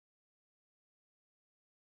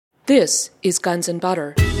This is Guns and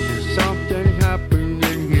Butter. Something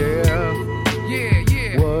happening here.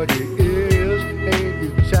 Yeah. What it is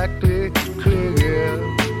ain't exactly clear.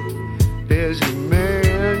 There's a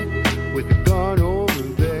man with a gun over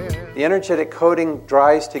there. The energetic coating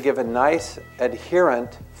dries to give a nice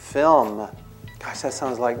adherent film. Gosh, that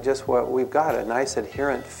sounds like just what we've got, a nice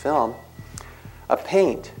adherent film. A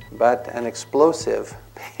paint, but an explosive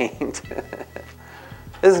paint.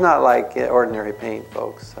 This is not like ordinary paint,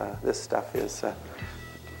 folks. This stuff is, I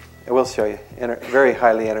will show you, very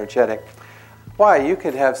highly energetic. Why? You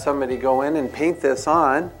could have somebody go in and paint this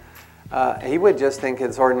on. He would just think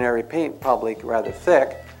it's ordinary paint, probably rather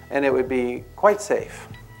thick, and it would be quite safe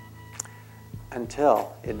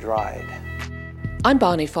until it dried. I'm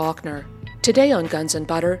Bonnie Faulkner. Today on Guns and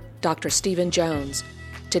Butter, Dr. Stephen Jones.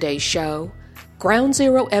 Today's show, Ground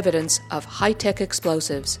Zero Evidence of High-Tech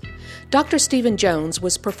Explosives. Dr. Stephen Jones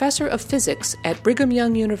was professor of physics at Brigham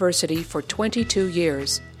Young University for 22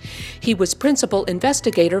 years. He was principal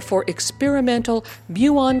investigator for experimental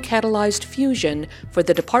muon-catalyzed fusion for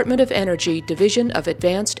the Department of Energy Division of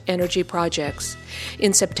Advanced Energy Projects.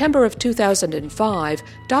 In September of 2005,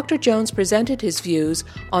 Dr. Jones presented his views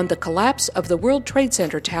on the collapse of the World Trade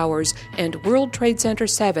Center towers and World Trade Center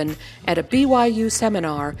 7 at a BYU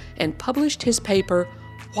seminar and published his paper,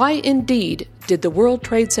 Why Indeed Did the World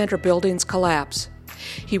Trade Center Buildings Collapse?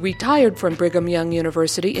 He retired from Brigham Young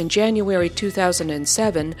University in January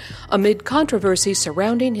 2007 amid controversy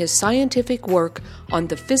surrounding his scientific work on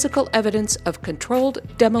the physical evidence of controlled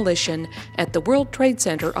demolition at the World Trade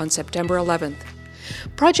Center on September 11th.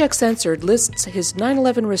 Project Censored lists his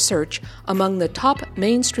 9/11 research among the top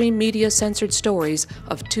mainstream media censored stories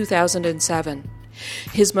of 2007.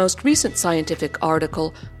 His most recent scientific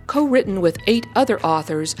article, co-written with 8 other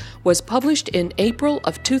authors, was published in April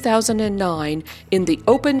of 2009 in the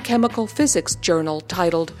Open Chemical Physics journal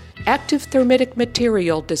titled Active Thermitic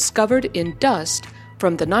Material Discovered in Dust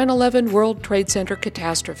from the 9/11 World Trade Center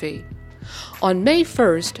Catastrophe. On May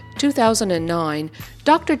 1st, 2009,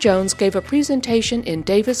 Dr. Jones gave a presentation in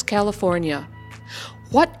Davis, California.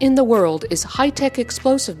 What in the world is high-tech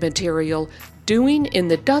explosive material doing in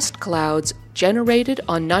the dust clouds generated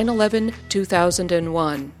on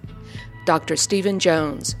 9/11-2001? Dr. Stephen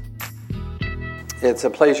Jones. It's a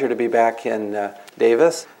pleasure to be back in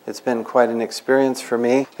Davis. It's been quite an experience for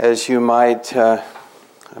me, as you might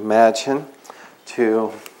imagine,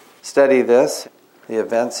 to study this, the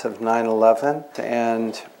events of 9/11,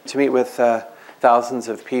 and to meet with thousands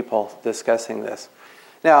of people discussing this.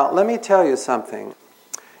 Now, let me tell you something,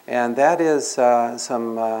 and that is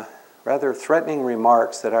some rather threatening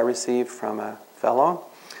remarks that I received from a fellow.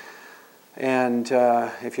 And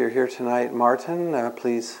if you're here tonight, Martin,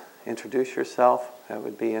 please introduce yourself. That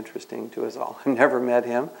would be interesting to us all. I've never met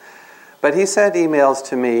him. But he sent emails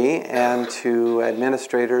to me and to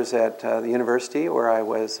administrators at the university where I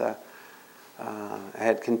was,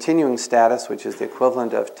 had continuing status, which is the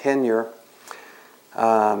equivalent of tenure.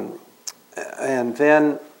 And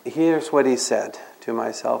then here's what he said to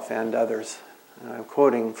myself and others. I'm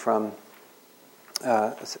quoting from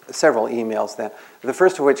several emails then. The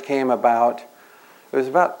first of which came about, it was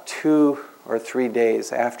about 2 or 3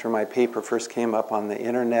 days after my paper first came up on the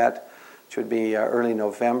internet, which would be early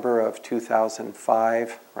November of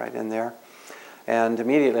 2005, right in there. And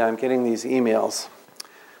immediately I'm getting these emails.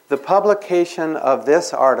 The publication of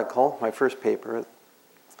this article, my first paper,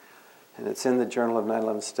 and it's in the Journal of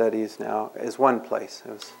 9/11 Studies now, is one place.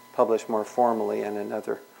 It was published more formally in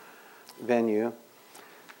another venue.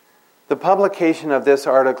 The publication of this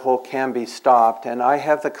article can be stopped, and I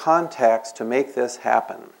have the contacts to make this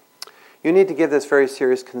happen. You need to give this very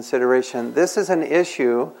serious consideration. This is an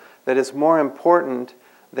issue that is more important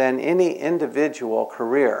than any individual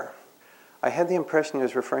career. I had the impression he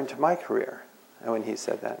was referring to my career when he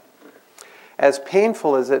said that. As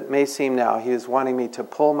painful as it may seem now, he is wanting me to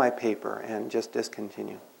pull my paper and just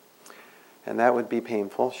discontinue. And that would be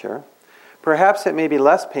painful, sure. Perhaps it may be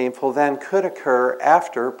less painful than could occur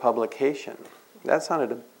after publication. That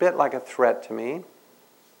sounded a bit like a threat to me.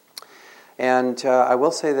 And I will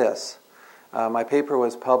say this. My paper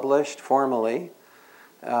was published formally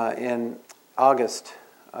in August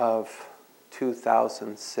of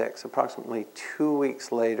 2006. Approximately 2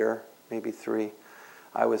 weeks later, maybe 3,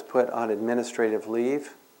 I was put on administrative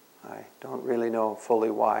leave. I don't really know fully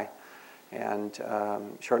why. And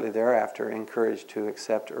shortly thereafter encouraged to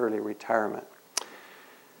accept early retirement.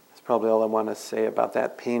 That's probably all I want to say about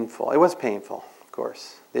that. Painful. It was painful, of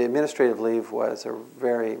course. The administrative leave was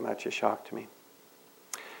very much a shock to me.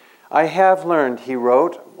 I have learned, he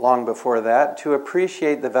wrote long before that, to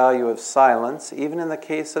appreciate the value of silence, even in the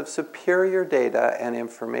case of superior data and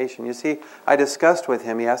information. You see, I discussed with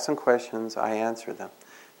him, he asked some questions, I answered them.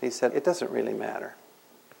 He said, it doesn't really matter.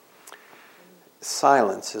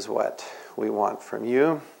 Silence is what we want from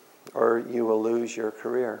you, or you will lose your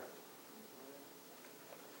career.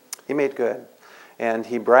 He made good. And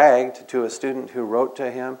he bragged to a student who wrote to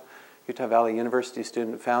him, Utah Valley University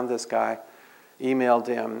student, found this guy, emailed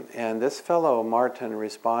him, and this fellow, Martin,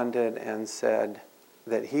 responded and said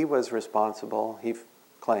that he was responsible, he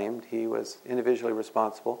claimed he was individually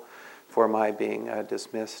responsible for my being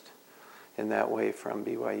dismissed in that way from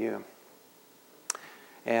BYU.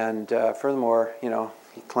 And furthermore,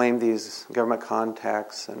 he claimed these government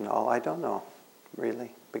contacts and all. I don't know,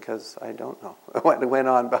 really, because I don't know what went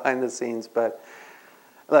on behind the scenes. But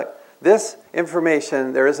look, this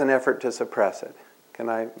information, there is an effort to suppress it. Can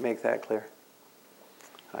I make that clear?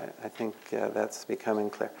 I think that's becoming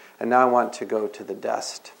clear. And now I want to go to the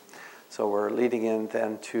dust. So we're leading in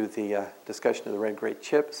then to the discussion of the red great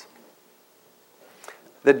chips.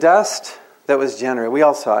 The dust that was generated, we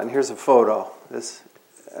all saw it, and here's a photo. This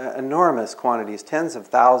enormous quantities, tens of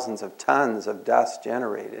thousands of tons of dust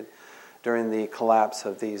generated during the collapse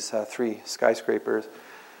of these 3 skyscrapers.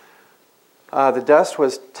 The dust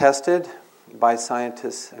was tested by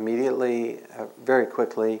scientists immediately, very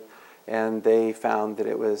quickly, and they found that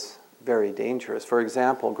it was very dangerous. For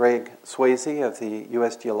example, Greg Swayze of the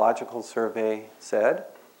U.S. Geological Survey said,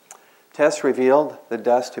 tests revealed the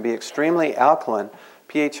dust to be extremely alkaline,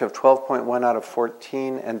 pH of 12.1 out of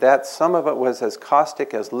 14, and that some of it was as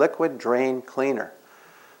caustic as liquid drain cleaner.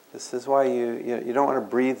 This is why you don't want to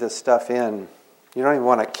breathe this stuff in. You don't even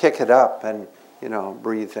want to kick it up and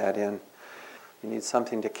breathe that in. You need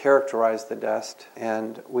something to characterize the dust,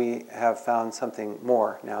 and we have found something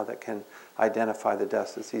more now that can identify the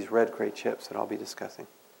dust. It's these red great chips that I'll be discussing.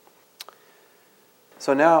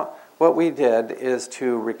 So now what we did is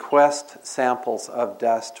to request samples of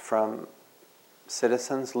dust from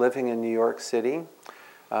citizens living in New York City.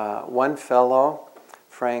 One fellow,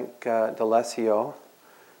 Frank D'Alessio,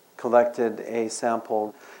 collected a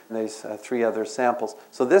sample, and there's 3 other samples.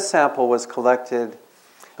 So this sample was collected,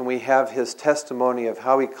 and we have his testimony of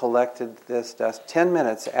how he collected this dust 10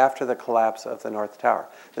 minutes after the collapse of the North Tower.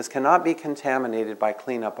 This cannot be contaminated by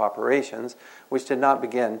cleanup operations, which did not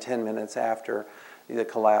begin 10 minutes after the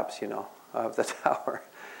collapse, of the tower.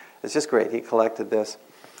 It's just great. He collected this,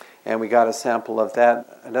 and we got a sample of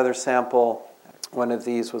that. Another sample, one of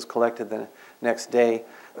these was collected the next day.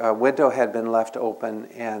 A window had been left open,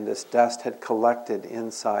 and this dust had collected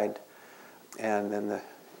inside, and then the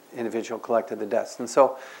individual collected the dust. And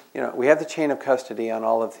so, we have the chain of custody on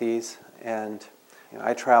all of these, and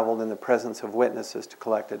I traveled in the presence of witnesses to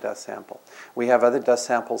collect a dust sample. We have other dust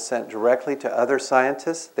samples sent directly to other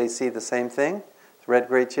scientists. They see the same thing. It's red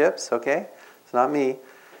great chips, okay? It's not me.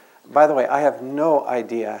 By the way, I have no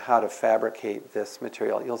idea how to fabricate this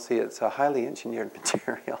material. You'll see it's a highly engineered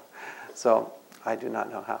material. So I do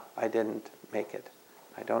not know how. I didn't make it.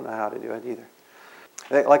 I don't know how to do it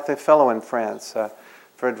either. Like the fellow in France,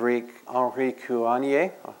 Frédéric Henri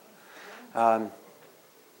Cougnier,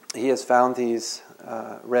 he has found these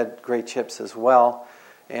red great chips as well,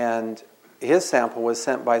 and his sample was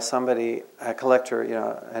sent by somebody, a collector,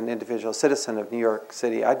 an individual citizen of New York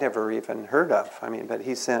City I'd never even heard of. But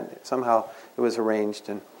he sent, somehow it was arranged,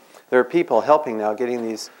 and there are people helping now getting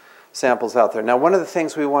these samples out there. Now, one of the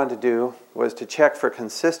things we wanted to do was to check for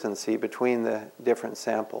consistency between the different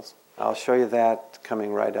samples. I'll show you that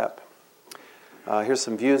coming right up. Here's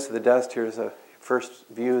some views of the dust. Here's a first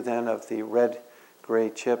view then of the red gray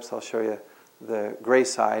chips. I'll show you the gray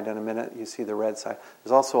side in a minute. You see the red side.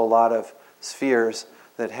 There's also a lot of spheres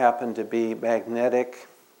that happen to be magnetic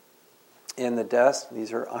in the dust.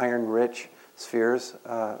 These are iron-rich spheres,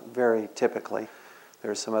 very typically.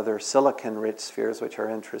 There's some other silicon-rich spheres which are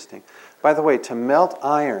interesting. By the way, to melt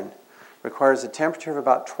iron requires a temperature of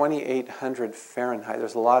about 2,800 Fahrenheit.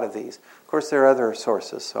 There's a lot of these. Of course, there are other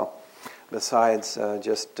sources, so besides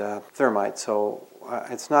just thermite. So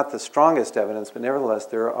it's not the strongest evidence, but nevertheless,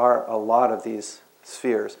 there are a lot of these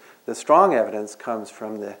spheres. The strong evidence comes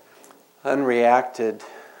from the unreacted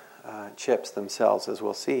chips themselves, as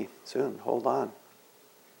we'll see soon. Hold on.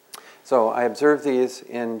 So I observed these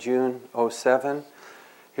in June 2007.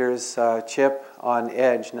 Here's a chip on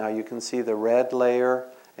edge. Now you can see the red layer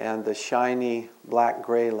and the shiny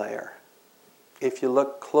black-gray layer. If you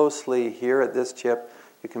look closely here at this chip,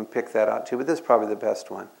 you can pick that out too, but this is probably the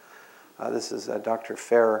best one. This is Dr.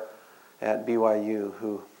 Ferrer at BYU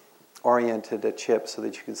who oriented a chip so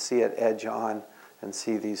that you could see it edge on, and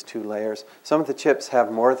see these 2 layers. Some of the chips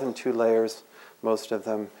have more than 2 layers. Most of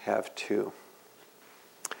them have 2.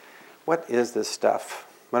 What is this stuff?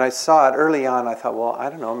 When I saw it early on, I thought, well, I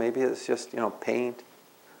don't know, maybe it's just, paint.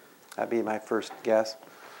 That'd be my first guess.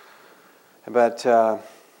 But,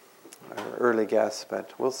 early guess,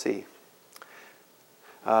 but we'll see.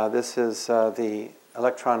 This is the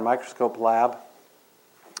electron microscope lab.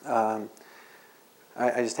 I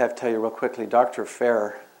just have to tell you real quickly, Dr.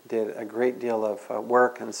 Fair did a great deal of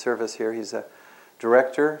work and service here. He's a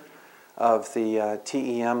director of the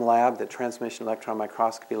TEM lab, the Transmission Electron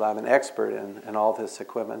Microscopy Lab, an expert in all this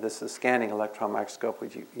equipment. This is scanning electron microscope,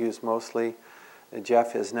 which you use mostly.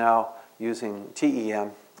 Jeff is now using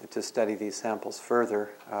TEM to study these samples further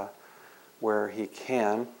where he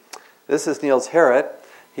can. This is Niels Harrit.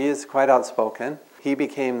 He is quite outspoken. He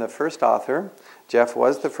became the first author. Jeff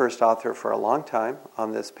was the first author for a long time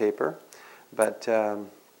on this paper, but I'm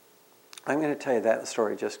going to tell you that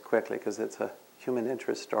story just quickly because it's a human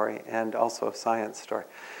interest story and also a science story.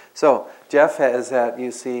 So Jeff is at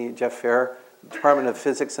UC, Jeff Fair, Department of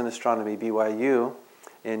Physics and Astronomy, BYU,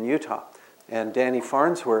 in Utah. And Danny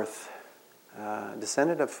Farnsworth,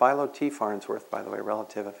 descendant of Philo T. Farnsworth, by the way,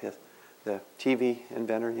 relative of his, the TV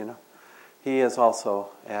inventor, he is also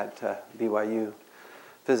at BYU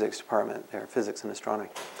Physics Department there, Physics and Astronomy.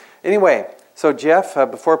 Anyway, so Jeff,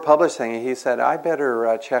 before publishing, he said, I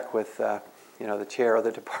better check with the chair of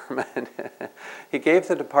the department. He gave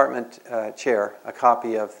the department chair a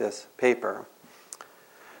copy of this paper.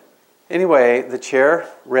 Anyway, the chair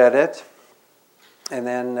read it, and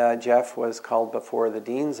then Jeff was called before the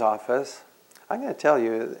dean's office. I'm going to tell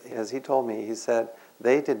you, as he told me, he said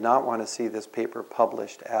they did not want to see this paper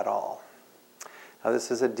published at all. Now,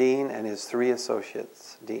 this is a dean and his 3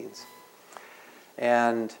 associates deans.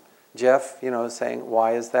 And Jeff, saying,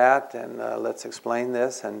 why is that? And let's explain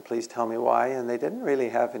this, and please tell me why. And they didn't really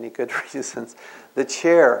have any good reasons. The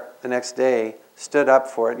chair, the next day, stood up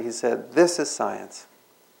for it. He said, this is science.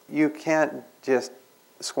 You can't just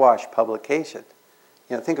squash publication.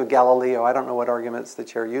 Think of Galileo. I don't know what arguments the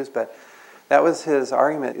chair used, but that was his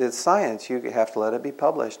argument. It's science. You have to let it be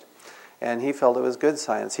published. And he felt it was good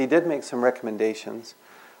science. He did make some recommendations.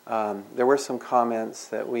 There were some comments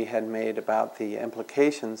that we had made about the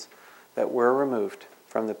implications that were removed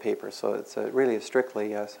from the paper. So it's really a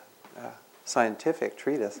strictly scientific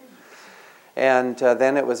treatise. And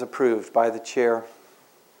then it was approved by the chair.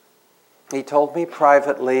 He told me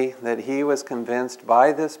privately that he was convinced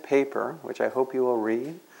by this paper, which I hope you will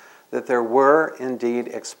read, that there were indeed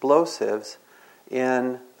explosives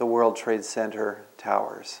in the World Trade Center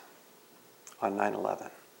towers on 9/11.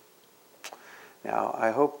 Now,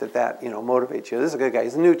 I hope that motivates you. This is a good guy.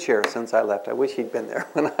 He's a new chair since I left. I wish he'd been there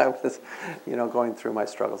when I was, going through my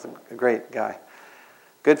struggles. A great guy.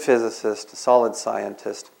 Good physicist, solid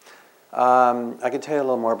scientist. I could tell you a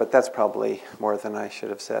little more, but that's probably more than I should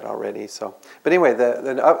have said already. But anyway,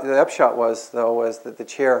 the upshot was that the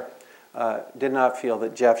chair did not feel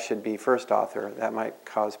that Jeff should be first author. That might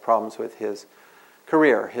cause problems with his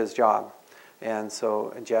career, his job. And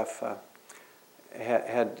so Jeff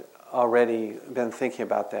had already been thinking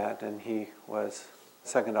about that, and he was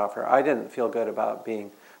second author. I didn't feel good about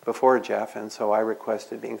being before Jeff, and so I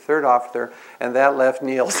requested being third author, and that left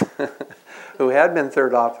Niels, who had been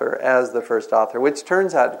third author, as the first author, which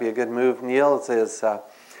turns out to be a good move. Niels is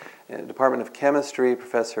in the Department of Chemistry,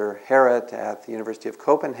 Professor Harrit at the University of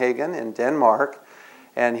Copenhagen in Denmark,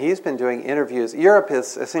 and he's been doing interviews. Europe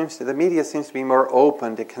the media seems to be more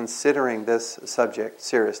open to considering this subject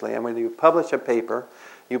seriously, and when you publish a paper,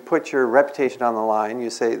 you put your reputation on the line. You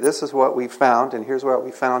say, this is what we found, and here's where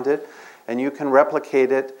we found it, and you can replicate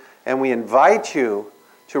it, and we invite you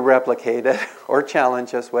to replicate it or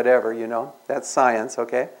challenge us, whatever, That's science,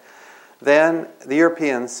 okay? Then the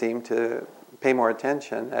Europeans seem to pay more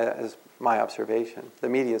attention, as my observation. The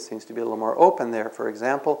media seems to be a little more open there. For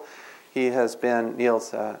example, Niels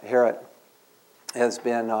Harrit has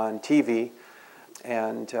been on TV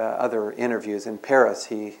and other interviews. In Paris,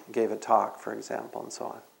 he gave a talk, for example, and so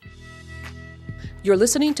on. You're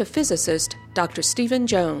listening to physicist Dr. Stephen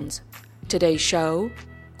Jones. Today's show,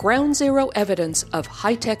 Ground Zero Evidence of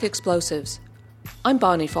High-Tech Explosives. I'm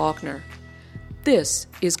Bonnie Faulkner. This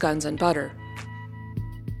is Guns and Butter.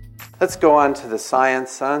 Let's go on to the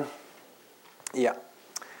science, son. Yeah.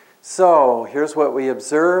 So here's what we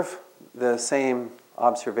observe. The same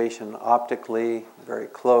observation optically, very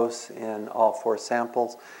close in all 4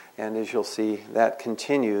 samples. And as you'll see, that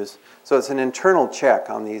continues. So it's an internal check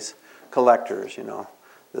on these collectors,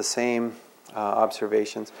 the same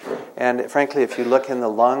observations. And frankly, if you look in the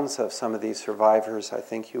lungs of some of these survivors, I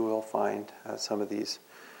think you will find some of these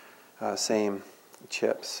same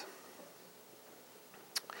chips.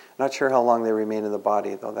 Not sure how long they remain in the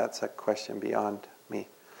body, though that's a question beyond me.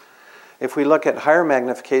 If we look at higher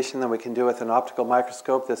magnification than we can do with an optical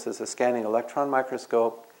microscope, this is a scanning electron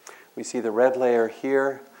microscope. We see the red layer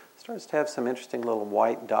here. It starts to have some interesting little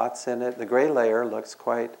white dots in it. The gray layer looks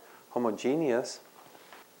quite homogeneous.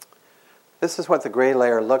 This is what the gray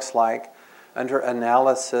layer looks like under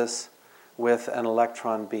analysis with an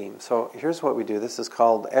electron beam. So here's what we do. This is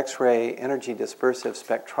called X-ray energy dispersive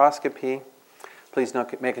spectroscopy. Please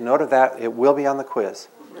make a note of that. It will be on the quiz.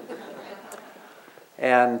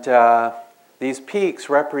 And these peaks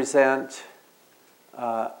represent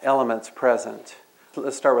elements present.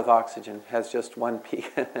 Let's start with oxygen. It has just one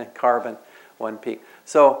peak. Carbon, one peak.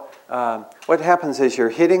 So what happens is you're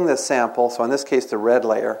hitting the sample, so in this case the red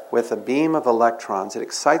layer, with a beam of electrons. It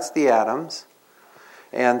excites the atoms,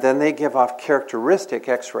 and then they give off characteristic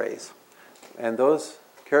X-rays. And those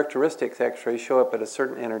characteristic X-rays show up at a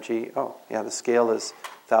certain energy. Oh, yeah, the scale is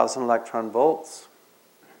 1,000 electron volts.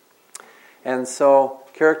 And so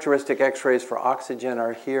characteristic X-rays for oxygen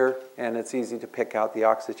are here, and it's easy to pick out the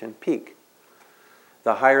oxygen peak.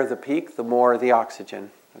 The higher the peak, the more the oxygen,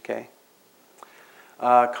 okay?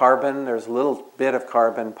 Carbon, there's a little bit of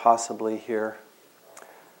carbon possibly here.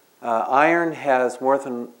 Iron has more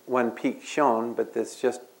than one peak shown, but it's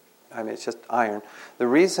just iron. The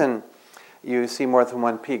reason you see more than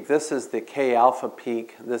one peak, this is the K alpha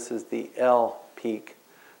peak, this is the L peak,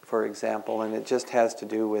 for example, and it just has to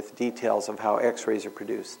do with details of how X-rays are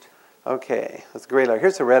produced. Okay, that's the gray layer.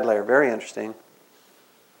 Here's the red layer, very interesting.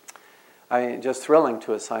 Just thrilling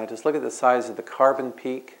to a scientist. Look at the size of the carbon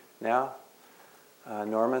peak now.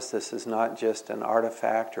 Enormous. This is not just an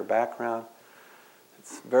artifact or background.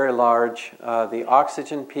 It's very large. The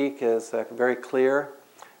oxygen peak is very clear.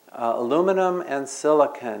 Aluminum and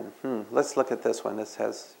silicon. Let's look at this one. This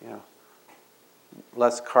has,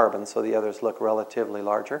 less carbon, so the others look relatively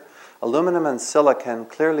larger. Aluminum and silicon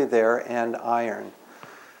clearly there, and iron.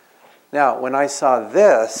 Now, when I saw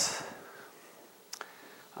this,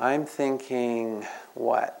 I'm thinking,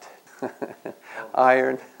 what?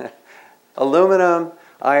 Iron, aluminum,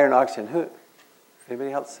 iron, oxygen.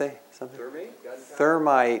 Anybody else say something?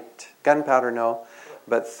 Thermite. Gunpowder, no.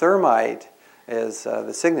 But thermite is,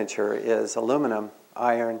 the signature is aluminum,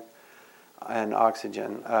 iron, and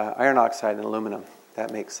oxygen. Iron oxide and aluminum.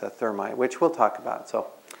 That makes thermite, which we'll talk about. So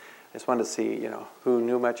I just wanted to see, who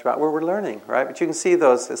knew much about where we're learning, right? But you can see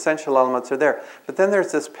those essential elements are there. But then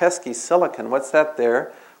there's this pesky silicon. What's that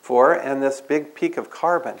there for? And this big peak of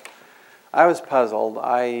carbon. I was puzzled.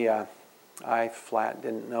 I flat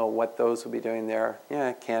didn't know what those would be doing there. Yeah,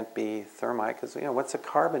 it can't be thermite because, what's the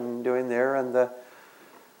carbon doing there? And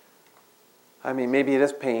maybe it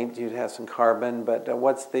is paint. You'd have some carbon, but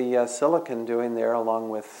what's the silicon doing there along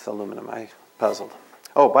with aluminum? I puzzled.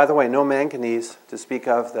 Oh, by the way, no manganese to speak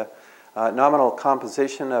of. The nominal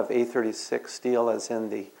composition of A36 steel, as in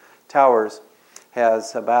the towers,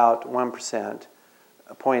 has about 1%,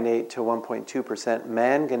 0.8 to 1.2%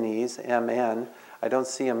 manganese, Mn. I don't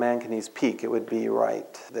see a manganese peak. It would be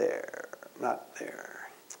right there, not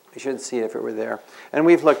there. You should see it if it were there. And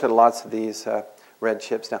we've looked at lots of these red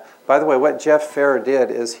chips now. By the way, what Jeff Ferrer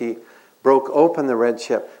did is he broke open the red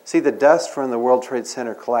chip. See, the dust from the World Trade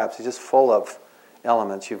Center collapse is just full of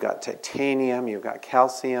elements. You've got titanium, you've got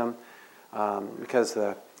calcium, because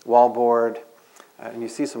the wallboard, and you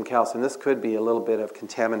see some calcium. This could be a little bit of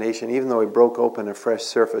contamination. Even though he broke open a fresh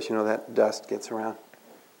surface, that dust gets around.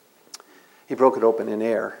 He broke it open in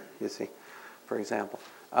air, you see, for example.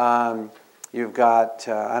 You've got,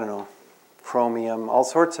 chromium, all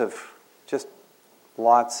sorts of, just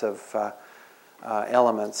lots of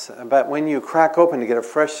elements. But when you crack open to get a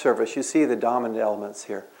fresh surface, you see the dominant elements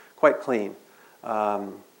here, quite clean.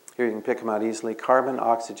 Here you can pick them out easily. Carbon,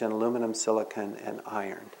 oxygen, aluminum, silicon, and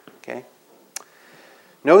iron. Okay?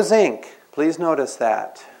 No zinc. Please notice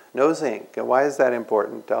that. No zinc. Why is that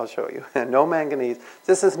important? I'll show you. No manganese.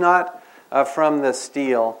 This is not from the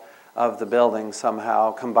steel of the building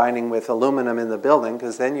somehow, combining with aluminum in the building,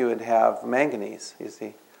 because then you would have manganese, you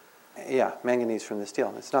see. Yeah, manganese from the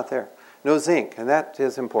steel. It's not there. No zinc, and that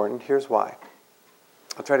is important. Here's why.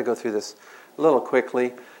 I'll try to go through this a little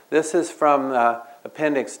quickly. This is from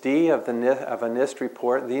Appendix D of a NIST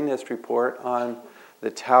report, the NIST report on the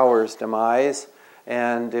tower's demise.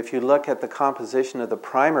 And if you look at the composition of the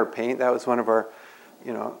primer paint, that was one of our,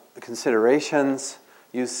 considerations.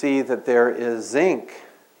 You see that there is zinc,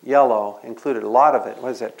 yellow, included. A lot of it.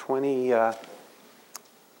 What is that? 20%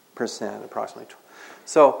 approximately.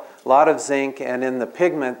 So a lot of zinc, and in the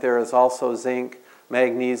pigment there is also zinc,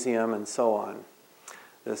 magnesium, and so on.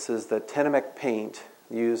 This is the Tenemic paint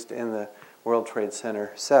used in the World Trade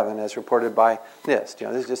Center 7, as reported by NIST.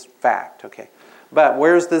 This is just fact, okay. But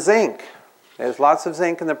where's the zinc? There's lots of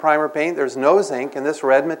zinc in the primer paint. There's no zinc in this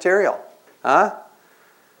red material.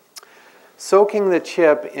 Soaking the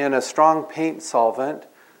chip in a strong paint solvent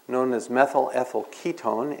known as methyl ethyl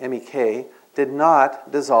ketone, MEK, did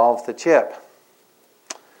not dissolve the chip.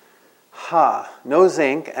 No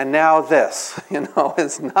zinc, and now this.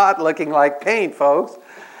 It's not looking like paint, folks.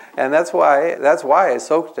 And that's why I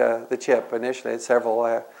soaked the chip initially.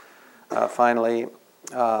 Several finally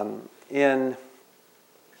in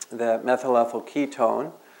the methyl ethyl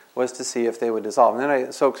ketone was to see if they would dissolve. And then I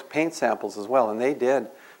soaked paint samples as well, and they did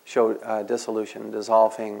show dissolution,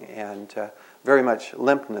 dissolving, and very much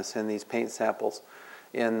limpness in these paint samples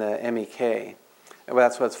in the MEK. Well,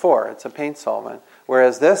 that's what it's for. It's a paint solvent.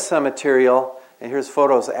 Whereas this material, and here's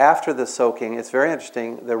photos after the soaking, it's very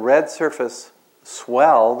interesting. The red surface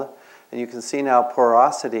swelled, and you can see now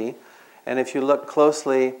porosity. And if you look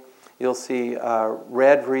closely, you'll see a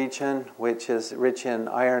red region, which is rich in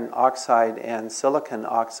iron oxide and silicon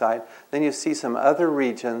oxide. Then you see some other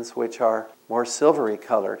regions which are more silvery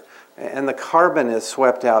colored. And the carbon is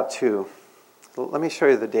swept out too. Let me show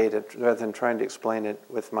you the data rather than trying to explain it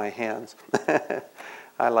with my hands.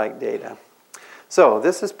 I like data. So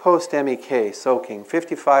this is post-MEK soaking.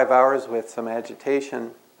 55 hours with some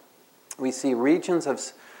agitation. We see regions of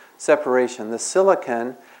separation. The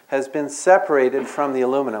silicon has been separated from the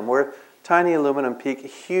aluminum. We're tiny aluminum peak,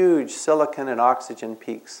 huge silicon and oxygen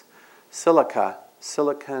peaks.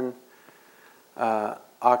 Silicon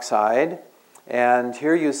oxide. And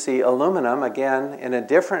here you see aluminum, again, in a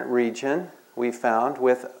different region we found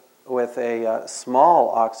with a small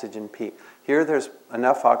oxygen peak. Here there's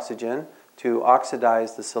enough oxygen to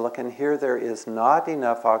oxidize the silicon. Here there is not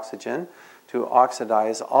enough oxygen to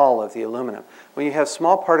oxidize all of the aluminum. When you have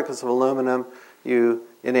small particles of aluminum in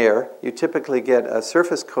air, you typically get a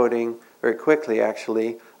surface coating very quickly,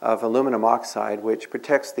 actually, of aluminum oxide, which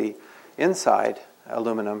protects the inside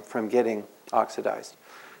aluminum from getting oxidized.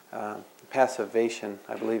 Passivation,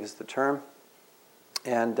 I believe, is the term.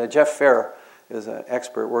 And Jeff Fair is an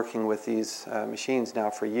expert working with these machines now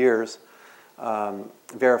for years.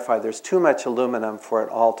 Verified there's too much aluminum for it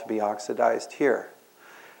all to be oxidized here.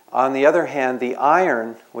 On the other hand, the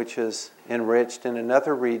iron, which is enriched in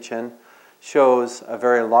another region, shows a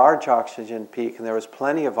very large oxygen peak, and there was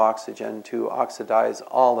plenty of oxygen to oxidize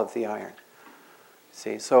all of the iron.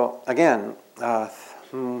 See, so again,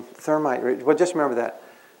 thermite, well, just remember that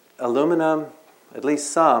aluminum, at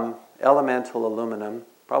least some elemental aluminum,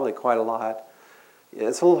 probably quite a lot.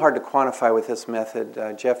 It's a little hard to quantify with this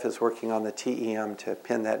method. Jeff is working on the TEM to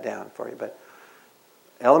pin that down for you. But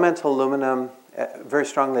elemental aluminum, very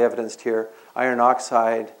strongly evidenced here. Iron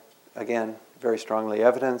oxide, again, very strongly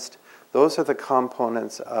evidenced. Those are the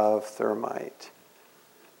components of thermite.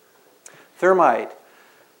 Thermite,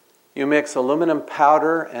 you mix aluminum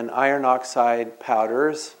powder and iron oxide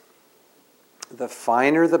powders. The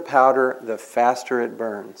finer the powder, the faster it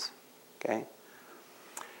burns. Okay?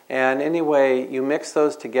 And anyway, you mix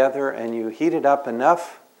those together and you heat it up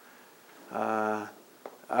enough.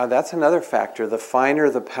 That's another factor. The finer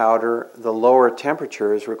the powder, the lower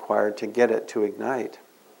temperature is required to get it to ignite.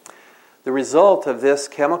 The result of this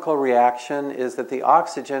chemical reaction is that the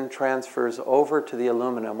oxygen transfers over to the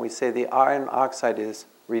aluminum. We say the iron oxide is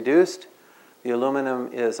reduced, the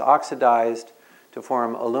aluminum is oxidized to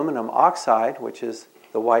form aluminum oxide, which is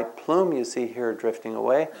the white plume you see here drifting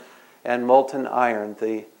away, and molten iron,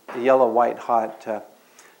 the yellow, white, hot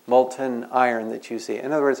molten iron that you see.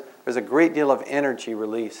 In other words, there's a great deal of energy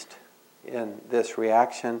released in this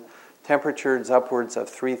reaction. Temperatures upwards of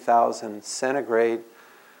 3,000 centigrade.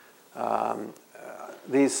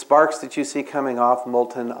 These sparks that you see coming off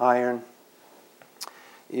molten iron,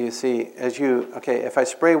 you see, if I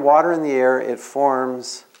spray water in the air, it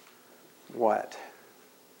forms what?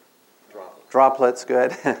 Droplets,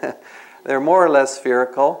 good. They're more or less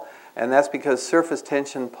spherical. And that's because surface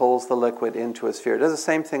tension pulls the liquid into a sphere. It does the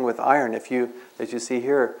same thing with iron. If you, as you see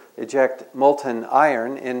here, eject molten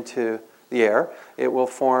iron into the air, it will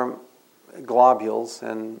form globules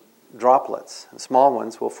and droplets. And small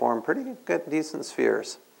ones will form pretty good, decent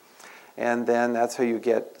spheres. And then that's how you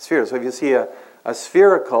get spheres. So if you see a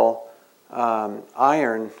spherical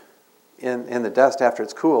iron in the dust after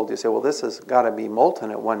it's cooled, you say, well, this has got to be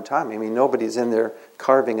molten at one time. I mean, nobody's in there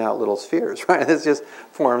carving out little spheres, right? This just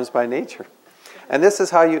forms by nature. And this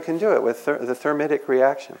is how you can do it with the thermitic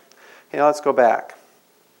reaction. Okay, let's go back.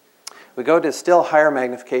 We go to still higher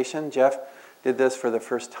magnification. Jeff did this for the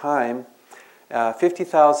first time.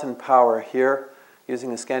 50,000 power here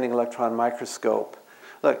using a scanning electron microscope.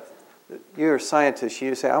 Look, you're scientists,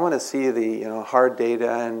 you say, I want to see the hard data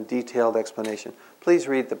and detailed explanation. Please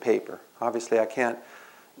read the paper. Obviously, I can't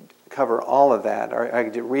cover all of that. Or I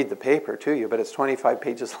could read the paper to you, but it's 25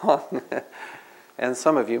 pages long. And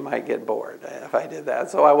some of you might get bored if I did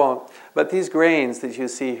that, so I won't. But these grains that you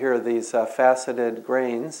see here, these faceted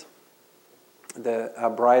grains,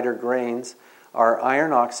 the brighter grains, are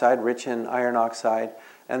iron oxide, rich in iron oxide.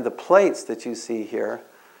 And the plates that you see here,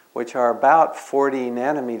 which are about 40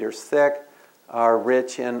 nanometers thick, are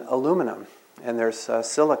rich in aluminum. And there's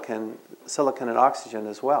silicon and oxygen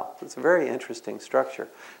as well. It's a very interesting structure.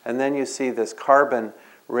 And then you see this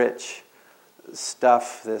carbon-rich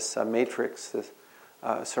stuff, this matrix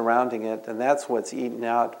surrounding it, and that's what's eaten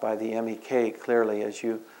out by the MEK clearly as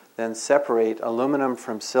you then separate aluminum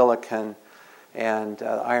from silicon and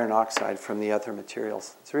iron oxide from the other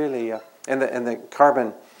materials. It's really, and the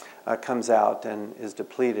carbon comes out and is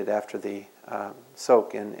depleted after the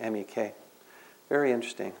soak in MEK. Very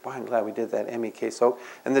interesting. Boy, I'm glad we did that MEK soak.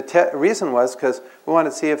 And the reason was because we wanted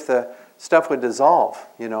to see if the stuff would dissolve.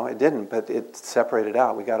 It didn't, but it separated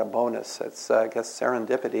out. We got a bonus. It's, I guess,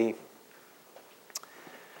 serendipity.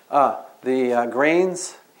 The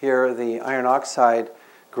grains here, the iron oxide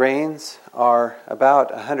grains, are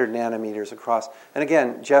about 100 nanometers across. And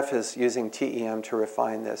again, Jeff is using TEM to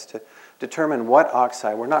refine this, to determine what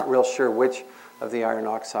oxide. We're not real sure which of the iron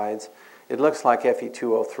oxides. It looks like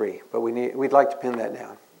Fe2O3, but we'd like to pin that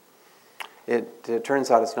down. It turns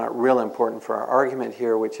out it's not real important for our argument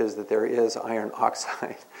here, which is that there is iron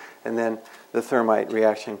oxide. And then the thermite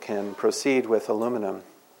reaction can proceed with aluminum.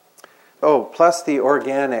 Oh, plus the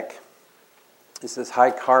organic is this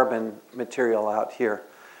high carbon material out here.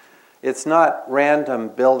 It's not random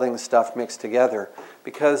building stuff mixed together.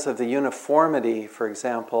 Because of the uniformity, for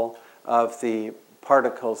example, of the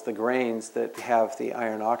particles, the grains that have the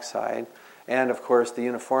iron oxide, and of course the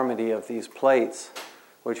uniformity of these plates,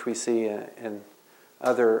 which we see in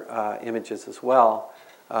other images as well,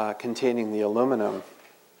 containing the aluminum.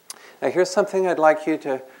 Now here's something I'd like you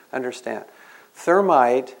to understand.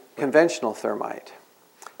 Thermite, conventional thermite,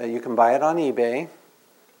 you can buy it on eBay.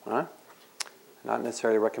 Not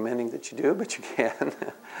necessarily recommending that you do, but you can.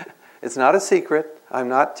 It's not a secret. I'm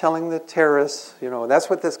not telling the terrorists. That's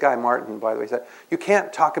what this guy Martin, by the way, said. You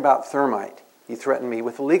can't talk about thermite. He threatened me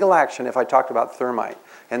with legal action if I talked about thermite,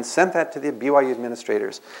 and sent that to the BYU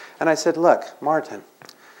administrators. And I said, look, Martin,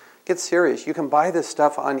 get serious. You can buy this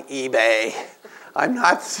stuff on eBay. I'm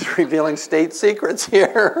not revealing state secrets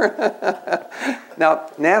here. Now,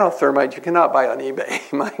 nanothermite you cannot buy on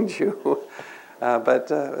eBay, mind you. But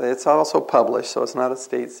it's also published, so it's not a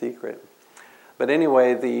state secret. But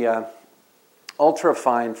anyway, the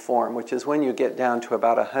ultrafine form, which is when you get down to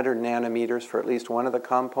about 100 nanometers for at least one of the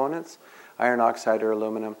components, iron oxide or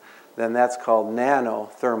aluminum, then that's called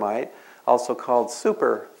nanothermite, also called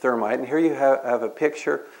super thermite. And here you have a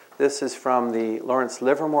picture. This is from the Lawrence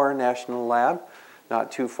Livermore National Lab,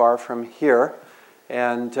 not too far from here.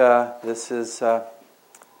 And this is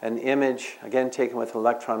an image, again taken with an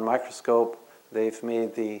electron microscope. They've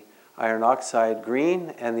made the iron oxide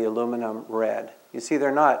green and the aluminum red. You see, they're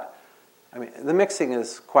not, the mixing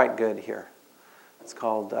is quite good here. It's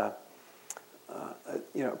called,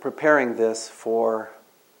 preparing this for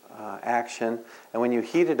action. And when you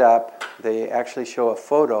heat it up, they actually show a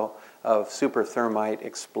photo of super thermite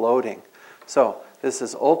exploding. So this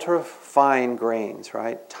is ultra fine grains,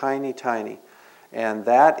 right? Tiny, tiny. And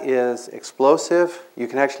that is explosive. You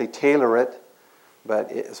can actually tailor it.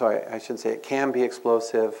 But I should say it can be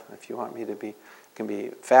explosive if you want me to be. It can be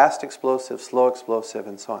fast explosive, slow explosive,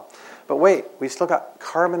 and so on. But wait, we still got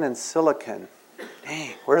carbon and silicon.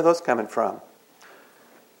 Dang, where are those coming from?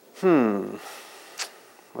 Well,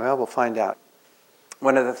 we'll find out.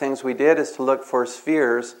 One of the things we did is to look for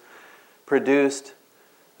spheres produced.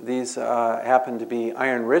 These happen to be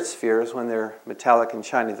iron-rich spheres when they're metallic and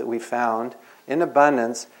shiny that we found in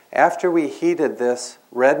abundance after we heated this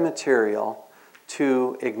red material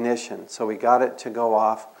to ignition. So we got it to go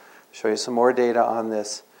off. I'll show you some more data on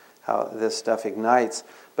this, how this stuff ignites.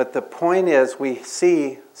 But the point is we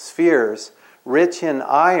see spheres rich in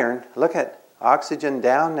iron. Look at oxygen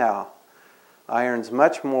down now. Iron's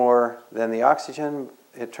much more than the oxygen.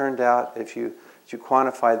 It turned out if you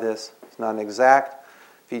quantify this, it's not an exact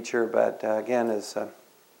feature, but again, as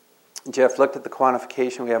Jeff looked at the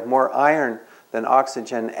quantification, we have more iron than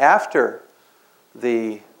oxygen after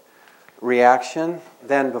the reaction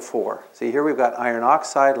than before. See, here we've got iron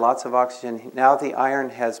oxide, lots of oxygen. Now the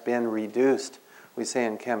iron has been reduced, we say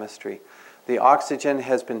in chemistry. The oxygen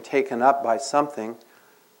has been taken up by something,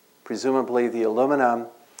 presumably the aluminum.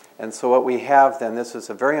 And so what we have then, this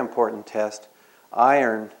is a very important test,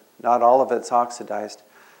 iron not all of it's oxidized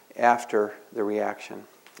after the reaction.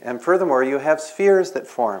 And furthermore, you have spheres that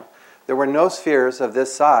form. There were no spheres of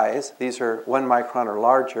this size. These are 1 micron or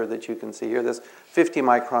larger that you can see here, this 50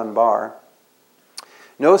 micron bar.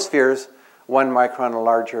 No spheres 1 micron or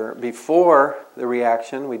larger before the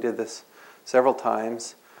reaction. We did this several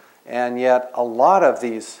times. And yet a lot of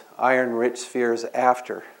these iron-rich spheres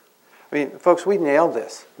after. I mean, folks, we nailed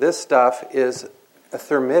this. This stuff is a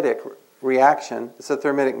thermitic reaction. It's a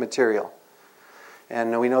thermitic material.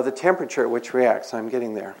 And we know the temperature at which reacts. I'm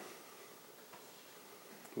getting there.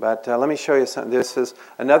 But let me show you something. This is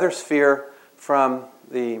another sphere from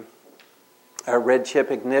the red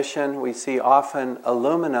chip ignition. We see often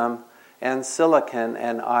aluminum and silicon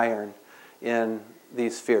and iron in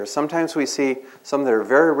these spheres. Sometimes we see some that are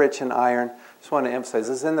very rich in iron. Just want to emphasize,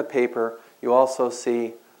 this is in the paper. You also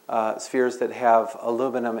see spheres that have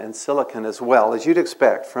aluminum and silicon as well, as you'd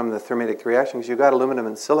expect from the thermitic reaction, because you've got aluminum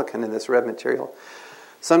and silicon in this red material.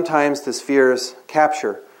 Sometimes the spheres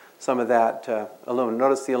capture some of that aluminum.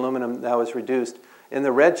 Notice the aluminum now is reduced. In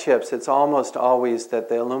the red chips, it's almost always that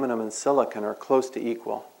the aluminum and silicon are close to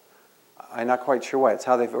equal. I'm not quite sure why. It's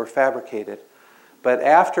how they were fabricated. But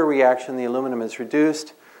after reaction, the aluminum is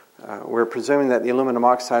reduced. We're presuming that the aluminum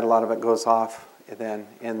oxide, a lot of it goes off then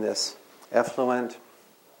in this effluent.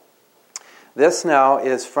 This now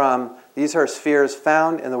is from, these are spheres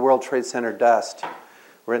found in the World Trade Center dust.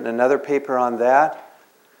 Written another paper on that,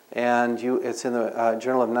 and it's in the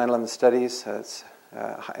Journal of 9/11 Studies. It's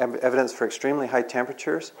evidence for extremely high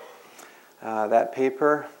temperatures. That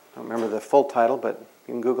paper, I don't remember the full title, but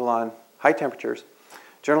you can Google on high temperatures.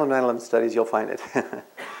 Journal of 9/11 Studies, you'll find it.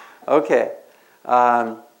 Okay.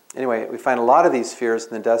 Anyway, we find a lot of these spheres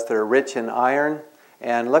in the dust that are rich in iron,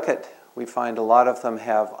 and we find a lot of them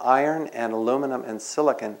have iron and aluminum and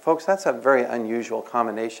silicon. Folks, that's a very unusual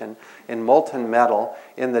combination in molten metal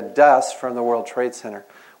in the dust from the World Trade Center.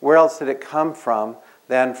 Where else did it come from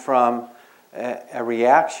than from a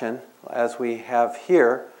reaction, as we have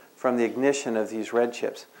here, from the ignition of these red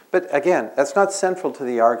chips? But again, that's not central to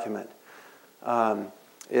the argument.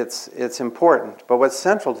 It's important. But what's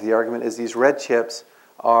central to the argument is these red chips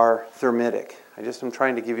are thermitic. I'm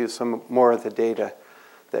trying to give you some more of the data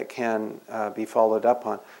that can be followed up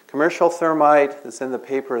on. Commercial thermite, that's in the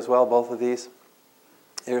paper as well, both of these.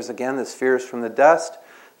 There's again the spheres from the dust.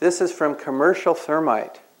 This is from commercial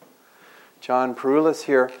thermite. John Peroulis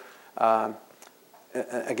here.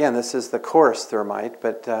 Again, this is the coarse thermite,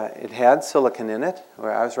 but it had silicon in it.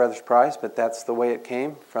 I was rather surprised, but that's the way it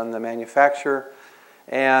came from the manufacturer.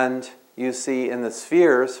 And you see in the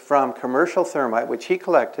spheres from commercial thermite, which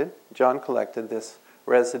John collected this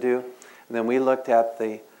residue. And then we looked at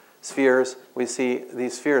the spheres. We see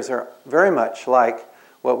these spheres are very much like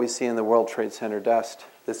what we see in the World Trade Center dust.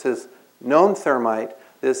 This is known thermite.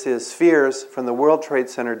 This is spheres from the World Trade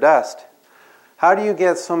Center dust. How do you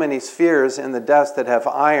get so many spheres in the dust that have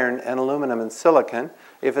iron and aluminum and silicon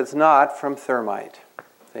if it's not from thermite?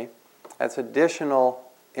 See? That's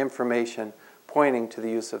additional information pointing to the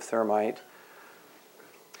use of thermite.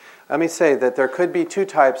 Let me say that there could be two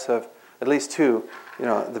types of, at least two,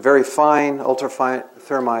 the very fine, ultrafine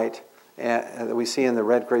thermite that we see in the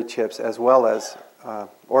red-gray chips, as well as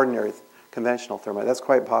ordinary conventional thermite. That's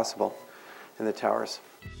quite possible in the towers.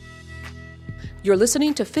 You're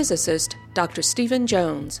listening to physicist Dr. Stephen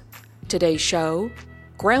Jones. Today's show,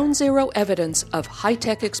 Ground Zero Evidence of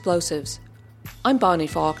High-Tech Explosives. I'm Bonnie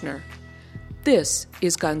Faulkner. This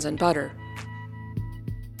is Guns and Butter.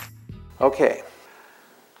 Okay,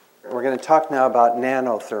 we're going to talk now about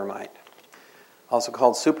nanothermite, also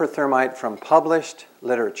called superthermite, from published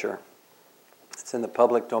literature. It's in the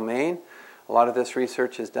public domain. A lot of this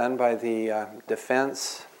research is done by the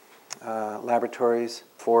defense laboratories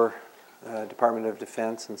for Department of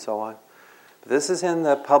Defense and so on. But this is in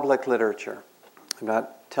the public literature. I'm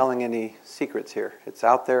not telling any secrets here. It's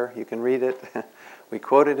out there. You can read it. We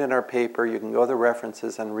quote it in our paper. You can go to the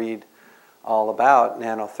references and read all about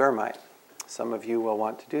nanothermite. Some of you will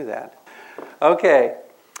want to do that. Okay.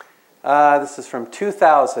 This is from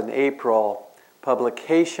 2000, April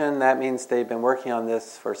publication. That means they've been working on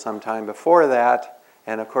this for some time before that.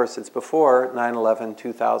 And of course, it's before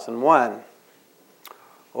 9/11/2001.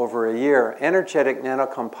 Over a year. Energetic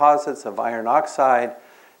nanocomposites of iron oxide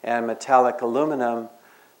and metallic aluminum,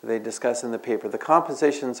 they discuss in the paper. The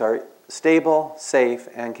compositions are stable, safe,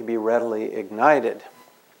 and can be readily ignited.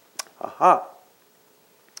 Aha.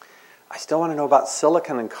 I still want to know about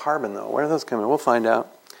silicon and carbon, though. Where are those coming? We'll find out.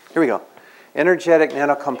 Here we go. Energetic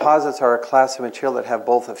nanocomposites are a class of material that have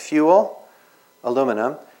both a fuel,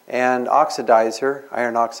 aluminum, and oxidizer,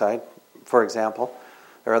 iron oxide, for example.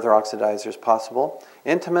 There are other oxidizers possible.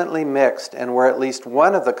 Intimately mixed, and where at least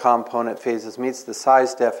one of the component phases meets the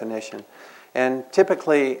size definition. And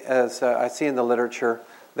typically, as I see in the literature,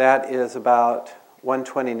 that is about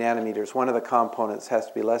 120 nanometers. One of the components has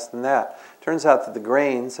to be less than that. Turns out that the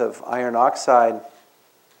grains of iron oxide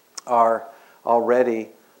are already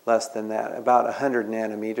less than that, about 100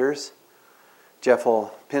 nanometers. Jeff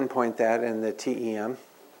will pinpoint that in the TEM.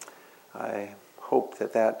 I hope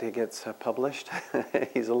that gets published.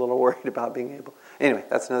 He's a little worried about being able. Anyway,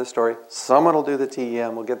 that's another story. Someone will do the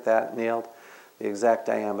TEM. We'll get that nailed, the exact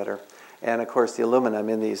diameter. And, of course, the aluminum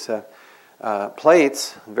in these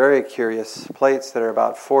plates, very curious plates that are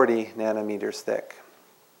about 40 nanometers thick.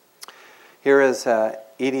 Here is an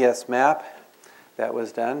EDS map that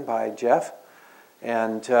was done by Jeff.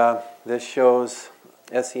 And this shows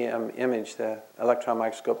SEM image, the electron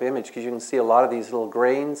microscope image, because you can see a lot of these little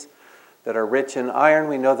grains that are rich in iron.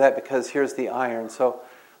 We know that because here's the iron. So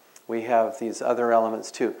we have these other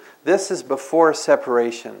elements too. This is before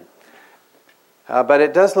separation. But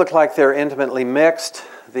it does look like they're intimately mixed.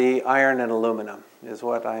 The iron and aluminum is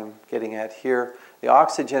what I'm getting at here. The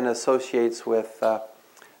oxygen associates with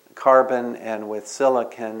carbon and with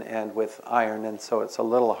silicon and with iron, and so it's a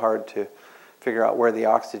little hard to figure out where the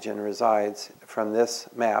oxygen resides from this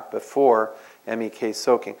map before MEK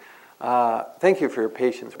soaking. Thank you for your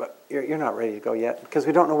patience, but you're not ready to go yet because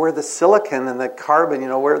we don't know where the silicon and the carbon,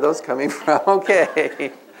 where are those coming from?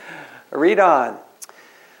 Okay, read on.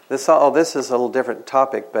 This is a little different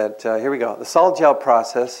topic, but here we go. The sol gel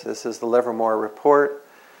process, this is the Livermore report,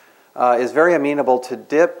 is very amenable to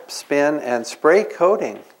dip, spin, and spray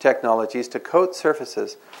coating technologies to coat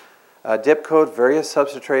surfaces. Dip coat various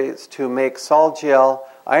substrates to make sol gel,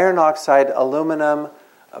 iron oxide, aluminum,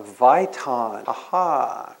 Viton.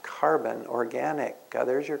 Aha, carbon, organic.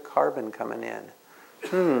 There's your carbon coming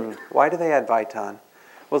in. Why do they add Viton?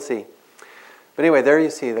 We'll see. But anyway, there you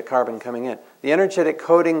see the carbon coming in. The energetic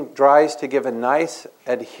coating dries to give a nice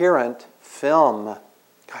adherent film.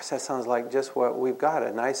 Gosh, that sounds like just what we've got,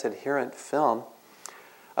 a nice adherent film.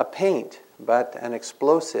 A paint, but an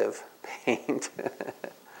explosive paint.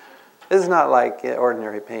 This is not like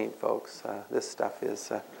ordinary paint, folks. This stuff is,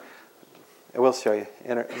 I will show you,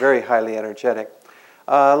 very highly energetic.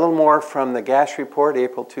 A little more from the GASH report,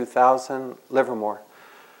 April 2000, Livermore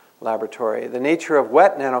Laboratory. The nature of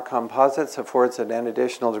wet nanocomposites affords an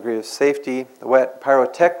additional degree of safety. The wet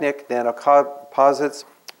pyrotechnic nanocomposites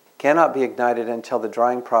cannot be ignited until the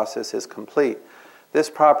drying process is complete.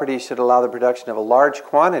 This property should allow the production of a large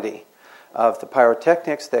quantity of the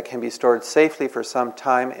pyrotechnics that can be stored safely for some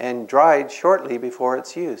time and dried shortly before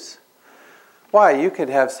its use. Why? You could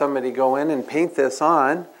have somebody go in and paint this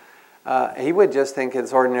on. He would just think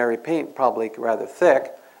it's ordinary paint, probably rather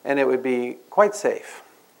thick, and it would be quite safe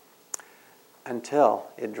until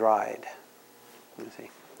it dried. You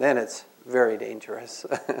see. Then it's very dangerous.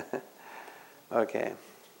 Okay,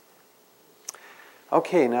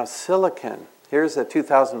 now silicon. Here's a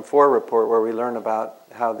 2004 report where we learn about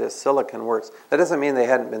how this silicon works. That doesn't mean they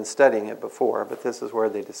hadn't been studying it before, but this is where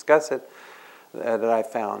they discuss it that I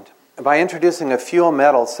found. By introducing a fuel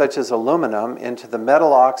metal such as aluminum into the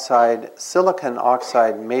metal oxide silicon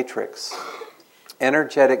oxide matrix,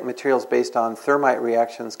 energetic materials based on thermite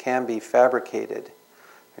reactions can be fabricated.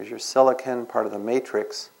 Here's your silicon, part of the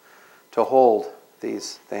matrix, to hold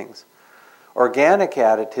these things. Organic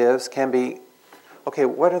additives can be,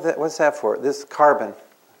 what's that for? This carbon.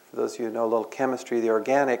 For those of you who know a little chemistry, the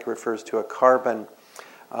organic refers to a carbon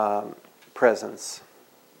presence.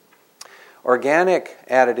 Organic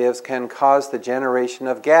additives can cause the generation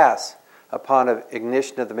of gas upon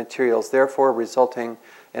ignition of the materials, therefore resulting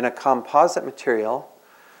in a composite material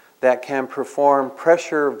that can perform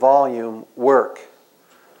pressure volume work,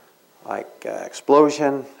 like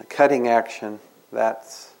explosion, cutting action.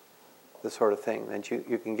 That's the sort of thing that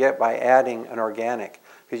you can get by adding an organic,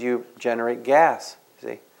 because you generate gas.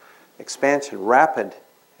 See, expansion, rapid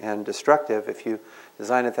and destructive if you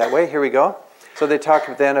design it that way. Here we go. So they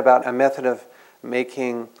talk then about a method of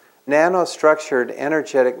making nanostructured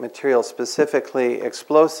energetic materials, specifically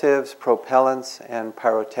explosives, propellants, and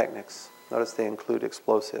pyrotechnics. Notice they include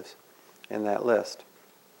explosives in that list.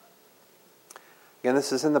 Again,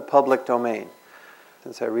 this is in the public domain.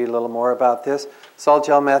 Since I read a little more about this, sol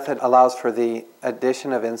gel method allows for the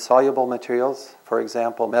addition of insoluble materials, for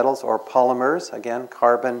example, metals or polymers, again,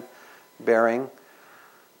 carbon-bearing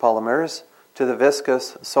polymers, to the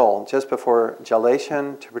viscous sol just before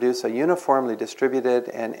gelation to produce a uniformly distributed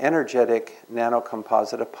and energetic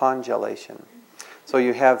nanocomposite upon gelation. So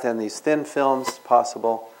you have then these thin films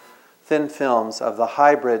possible, thin films of the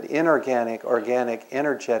hybrid inorganic, organic,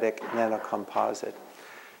 energetic nanocomposite.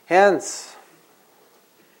 Hence,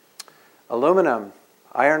 aluminum,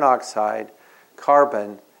 iron oxide,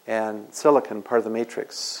 carbon, and silicon, part of the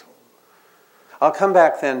matrix. I'll come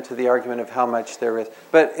back then to the argument of how much there is.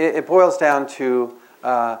 But it boils down to,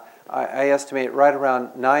 I estimate, right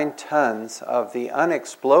around 9 tons of the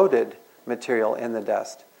unexploded material in the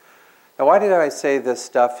dust. Now, why did I say this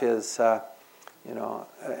stuff is,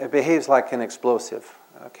 it behaves like an explosive?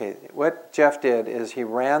 Okay, what Jeff did is he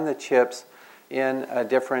ran the chips in a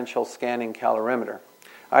differential scanning calorimeter.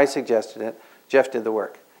 I suggested it. Jeff did the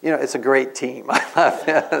work. It's a great team. I love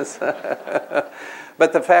this.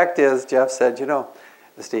 But the fact is, Jeff said,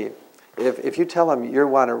 Steve, if you tell them you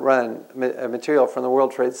want to run material from the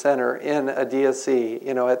World Trade Center in a DSC,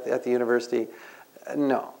 at the university,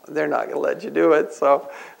 no, they're not going to let you do it. So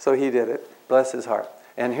he did it. Bless his heart.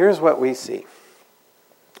 And here's what we see.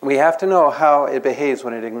 We have to know how it behaves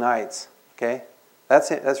when it ignites. Okay,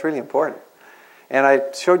 that's it. That's really important. And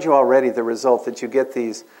I showed you already the result that you get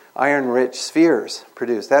these iron-rich spheres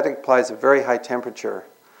produced. That applies a very high temperature.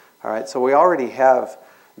 All right, so we already have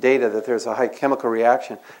data that there's a high chemical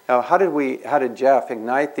reaction. Now, how did Jeff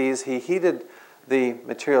ignite these? He heated the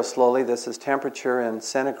material slowly. This is temperature in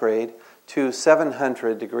centigrade to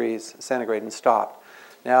 700 degrees centigrade and stopped.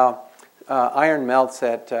 Now, iron melts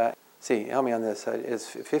at, help me on this, is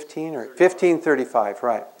 1535,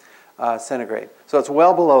 right, centigrade. So it's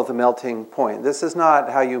well below the melting point. This is not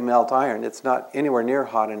how you melt iron. It's not anywhere near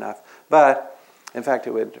hot enough. But in fact,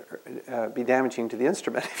 it would be damaging to the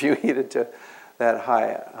instrument if you heated to that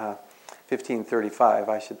high, 1535,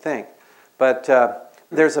 I should think. But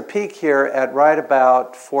there's a peak here at right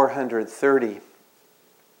about 430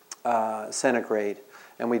 centigrade.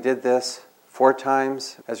 And we did this 4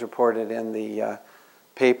 times, as reported in the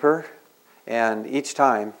paper. And each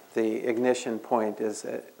time, the ignition point is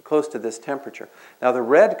close to this temperature. Now, the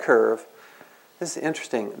red curve, this is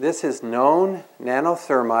interesting. This is known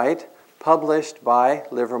nanothermite, published by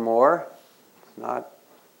Livermore, not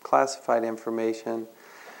classified information.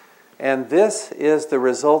 And this is the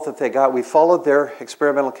result that they got. We followed their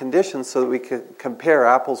experimental conditions so that we could compare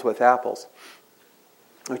apples with apples,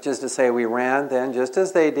 which is to say we ran then, just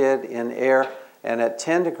as they did, in air and at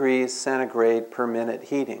 10 degrees centigrade per minute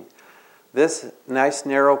heating. This nice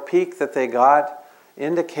narrow peak that they got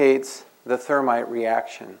indicates the thermite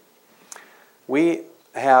reaction. We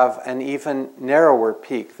have an even narrower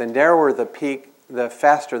peak. The narrower the peak, the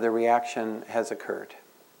faster the reaction has occurred.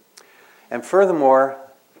 And furthermore,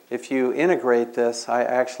 if you integrate this,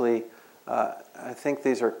 I think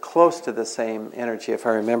these are close to the same energy, if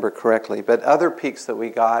I remember correctly. But other peaks that we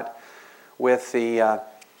got with the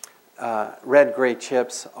red-gray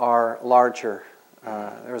chips are larger.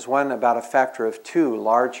 There's one about a factor of 2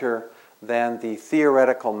 larger than the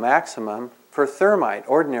theoretical maximum for thermite,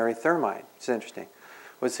 ordinary thermite. It's interesting.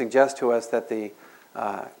 Would suggest to us that the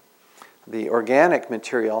organic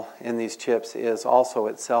material in these chips is also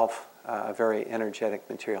itself a very energetic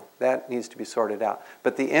material. That needs to be sorted out.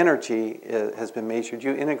 But the energy has been measured.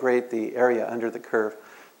 You integrate the area under the curve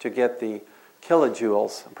to get the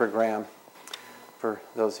kilojoules per gram. For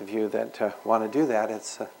those of you that want to do that,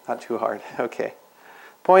 it's not too hard. Okay.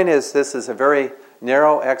 Point is, this is a very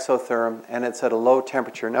narrow exotherm, and it's at a low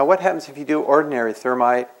temperature. Now, what happens if you do ordinary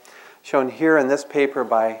thermite? Shown here in this paper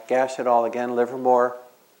by Gash et al. Again, Livermore.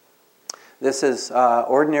 This is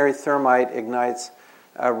ordinary thermite ignites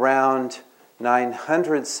around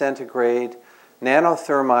 900 centigrade.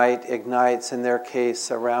 Nanothermite ignites, in their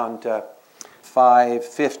case, around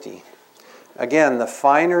 550. Again, the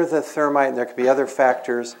finer the thermite, and there could be other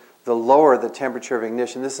factors, the lower the temperature of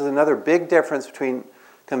ignition. This is another big difference between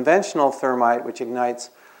conventional thermite, which ignites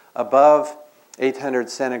above 800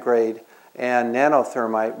 centigrade, and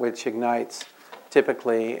nanothermite, which ignites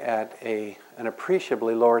typically at an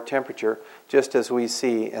appreciably lower temperature, just as we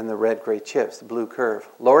see in the red-gray chips, the blue curve.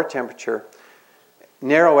 Lower temperature,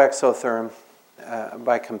 narrow exotherm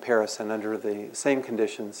by comparison under the same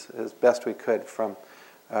conditions as best we could from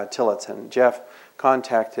Tillotson. Jeff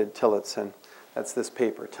contacted Tillotson, that's this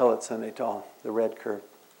paper, Tillotson et al., the red curve,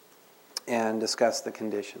 and discussed the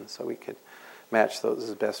conditions so we could match those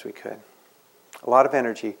as best we could. A lot of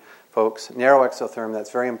energy, folks. Narrow exotherm,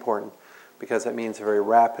 that's very important because it means a very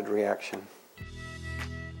rapid reaction.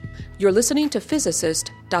 You're listening to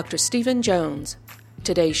physicist Dr. Stephen Jones.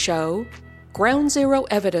 Today's show, Ground Zero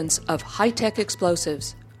Evidence of High-Tech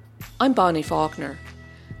Explosives. I'm Bonnie Faulkner.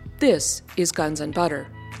 This is Guns and Butter.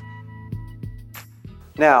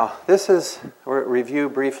 Now, this is, review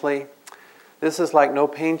briefly, this is like no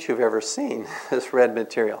paint you've ever seen, this red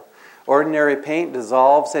material. Ordinary paint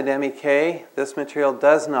dissolves at MEK. This material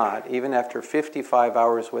does not, even after 55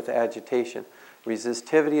 hours with agitation.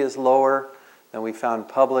 Resistivity is lower than we found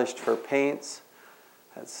published for paints.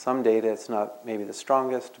 That's some data. It's not maybe the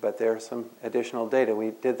strongest, but there's some additional data.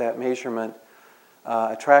 We did that measurement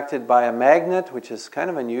attracted by a magnet, which is kind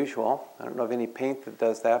of unusual. I don't know of any paint that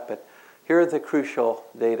does that, but here are the crucial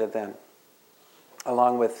data then,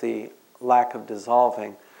 along with the lack of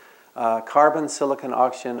dissolving. Carbon, silicon,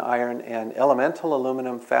 oxygen, iron, and elemental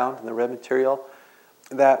aluminum found in the red material.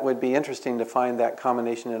 That would be interesting to find that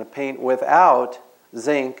combination in a paint without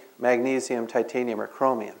zinc, magnesium, titanium, or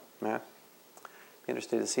chromium. Yeah?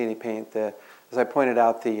 Interested to see any paint. As I pointed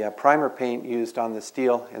out, the primer paint used on the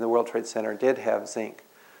steel in the World Trade Center did have zinc,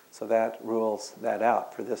 so that rules that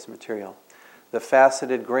out for this material. The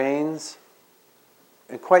faceted grains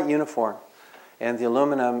are quite uniform, and the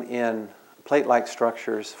aluminum in plate-like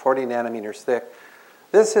structures, 40 nanometers thick.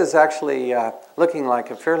 This is actually looking like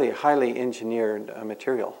a fairly highly engineered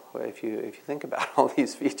material, if you think about all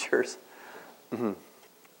these features. Mm-hmm.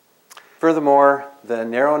 Furthermore, the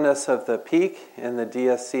narrowness of the peak in the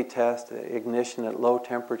DSC test, ignition at low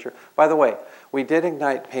temperature. By the way, we did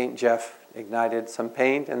ignite paint. Jeff ignited some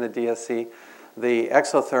paint in the DSC. The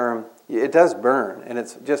exotherm, it does burn, and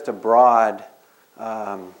it's just a broad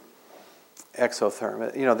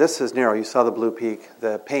exotherm. You know, this is narrow. You saw the blue peak.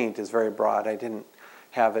 The paint is very broad. I didn't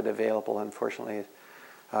have it available, unfortunately.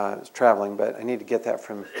 I was traveling, but I need to get that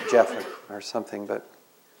from Jeff or something. But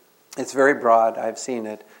it's very broad. I've seen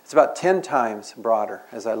it. It's about 10 times broader,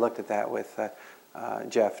 as I looked at that with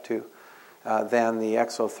Jeff, too, than the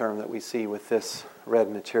exotherm that we see with this red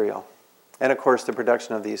material. And, of course, the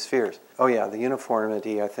production of these spheres. Oh, yeah, the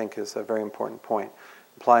uniformity, I think, is a very important point,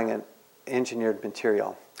 applying an engineered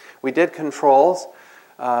material. We did controls.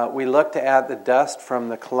 We looked at the dust from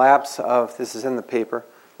the collapse of, this is in the paper,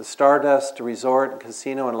 the Stardust Resort and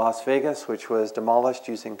Casino in Las Vegas, which was demolished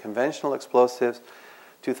using conventional explosives,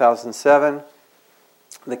 2007.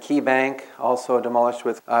 The Key Bank, also demolished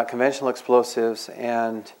with conventional explosives,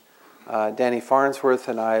 and Danny Farnsworth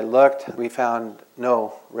and I looked. We found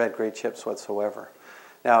no red-grade chips whatsoever.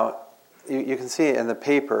 Now, you can see in the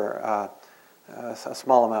paper a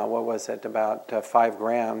small amount, what was it, about 5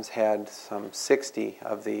 grams had some 60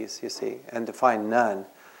 of these, you see, and to find none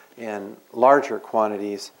in larger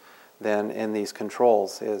quantities than in these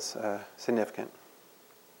controls is significant.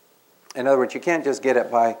 In other words, you can't just get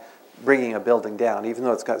it by bringing a building down, even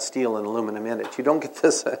though it's got steel and aluminum in it. You don't get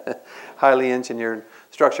this highly engineered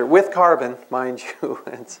structure with carbon, mind you.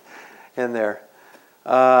 It's in there.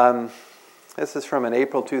 This is from an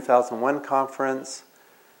April 2001 conference,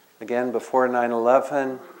 again before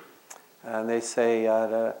 9/11, and they say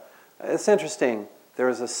it's interesting. There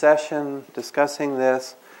was a session discussing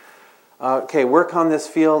this. Okay, work on this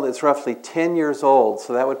field. It's roughly 10 years old,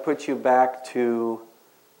 so that would put you back to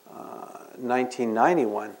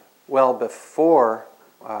 1991, well before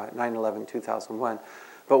 9/11-2001,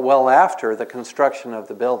 but well after the construction of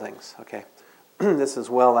the buildings. Okay, this is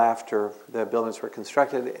well after the buildings were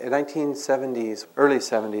constructed. In 1970s, early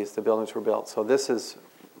 70s, the buildings were built. So this is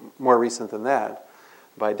more recent than that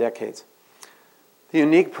by decades. The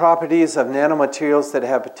unique properties of nanomaterials that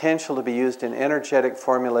have potential to be used in energetic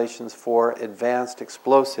formulations for advanced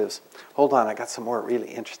explosives. Hold on, I got some more really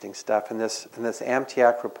interesting stuff in this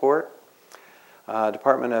AMTIAC report.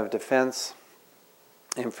 Department of Defense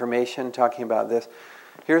information talking about this.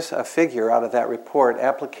 Here's a figure out of that report,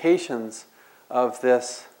 applications of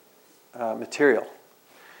this material.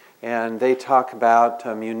 And they talk about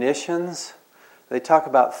munitions. They talk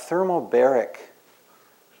about thermobaric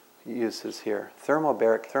uses here.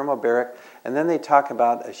 Thermobaric. And then they talk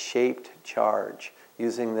about a shaped charge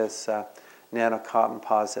using this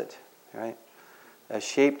nanocomposite, right? A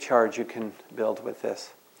shaped charge you can build with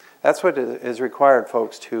this. That's what is required,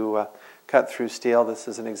 folks, to cut through steel. This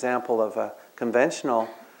is an example of a conventional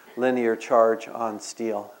linear charge on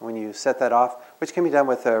steel. When you set that off, which can be done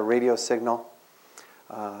with a radio signal,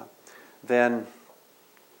 then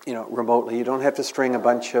remotely. You don't have to string a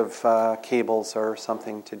bunch of cables or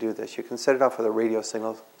something to do this. You can set it off with a radio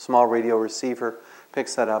signal. Small radio receiver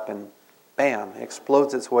picks that up and bam,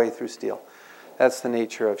 explodes its way through steel. That's the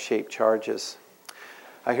nature of shaped charges.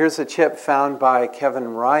 Here's a chip found by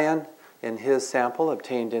Kevin Ryan in his sample,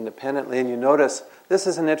 obtained independently. And you notice this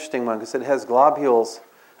is an interesting one because it has globules.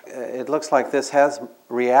 It looks like this has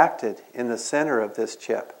reacted in the center of this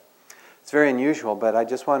chip. It's very unusual, but I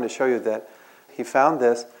just wanted to show you that he found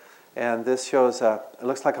this, and this shows it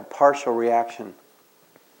looks like a partial reaction.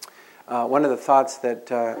 One of the thoughts that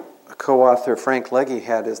co-author Frank Legge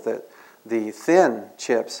had is that the thin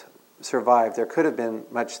chips survived. There could have been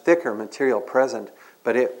much thicker material present,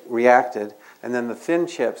 but it reacted, and then the thin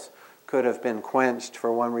chips could have been quenched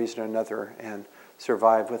for one reason or another and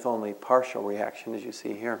survived with only partial reaction, as you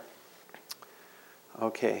see here.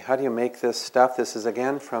 Okay, how do you make this stuff? This is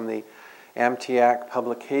again from the AMTIAC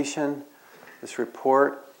publication, this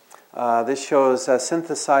report. This shows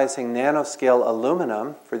synthesizing nanoscale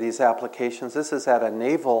aluminum for these applications. This is at a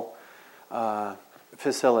naval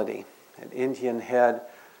facility at Indian Head.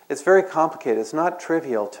 It's very complicated. It's not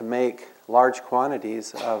trivial to make large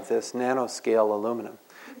quantities of this nanoscale aluminum.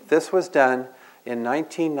 This was done in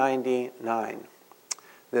 1999,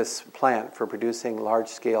 this plant for producing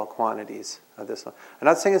large-scale quantities of this. I'm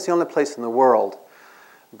not saying it's the only place in the world,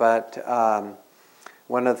 but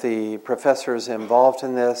one of the professors involved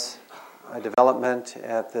in this development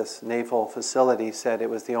at this naval facility said it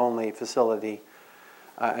was the only facility.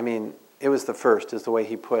 It was the first, is the way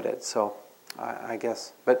he put it. So I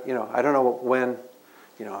guess, but I don't know when,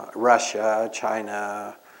 Russia,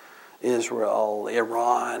 China, Israel,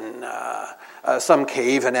 Iran, some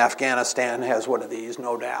cave in Afghanistan has one of these,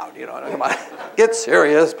 no doubt. Come on, get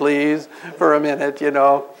serious, please, for a minute.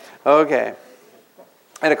 Okay.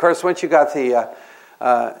 And of course, once you got the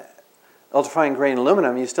ultrafine grain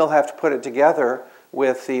aluminum, you still have to put it together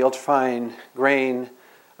with the ultrafine grain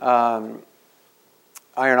iron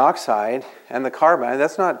oxide and the carbide.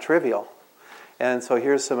 That's not trivial. And so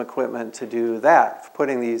here's some equipment to do that,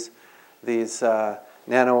 putting these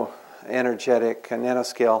nano-energetic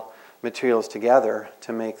nanoscale materials together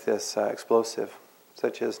to make this explosive,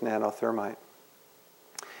 such as nanothermite.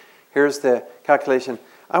 Here's the calculation.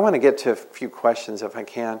 I want to get to a few questions if I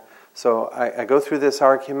can. So I go through this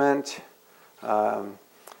argument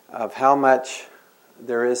of how much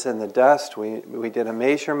there is in the dust. We did a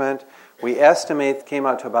measurement. We estimate, came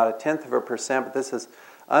out to about 0.1%, but this is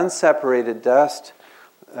unseparated dust.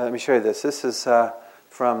 Let me show you this. This is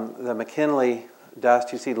from the McKinley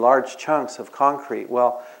dust. You see large chunks of concrete.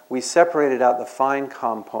 Well, we separated out the fine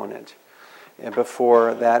component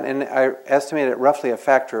before that, and I estimated roughly a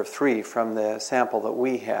factor of 3 from the sample that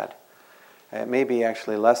we had. It may be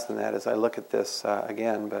actually less than that as I look at this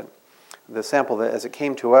again, but the sample that, as it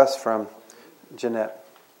came to us from Jeanette,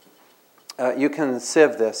 you can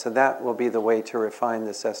sieve this, and that will be the way to refine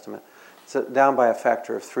this estimate. It's down by a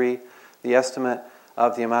factor of 3. The estimate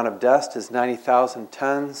of the amount of dust is 90,000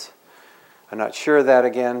 tons. I'm not sure of that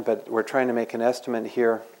again, but we're trying to make an estimate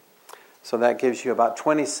here. So that gives you about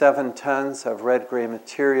 27 tons of red-gray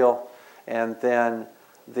material, and then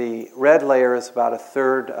the red layer is about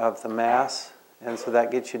 1/3 of the mass, and so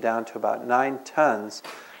that gets you down to about 9 tons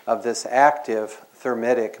of this active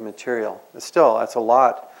thermitic material. Still, that's a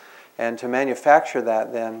lot. And to manufacture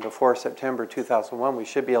that then before September 2001, we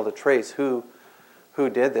should be able to trace who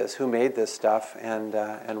did this, who made this stuff,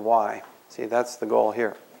 and why. See, that's the goal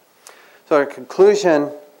here. So in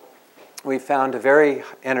conclusion, we found a very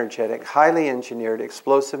energetic, highly engineered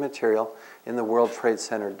explosive material in the World Trade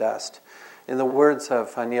Center dust. In the words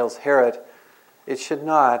of Niels Harrit, it should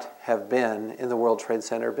not have been in the World Trade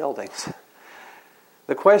Center buildings.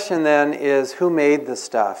 The question then is, who made the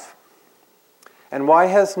stuff? And why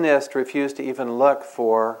has NIST refused to even look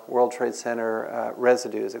for World Trade Center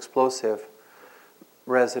residues, explosive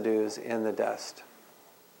residues in the dust?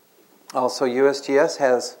 Also, USGS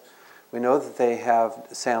has, we know that they have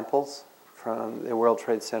samples from the World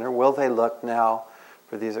Trade Center. Will they look now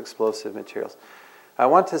for these explosive materials? I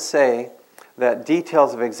want to say that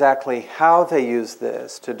details of exactly how they use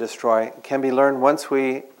this to destroy can be learned once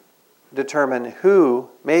we determine who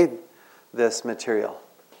made this material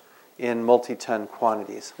in multi-ton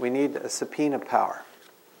quantities. We need a subpoena power,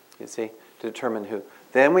 you see, to determine who.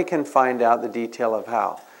 Then we can find out the detail of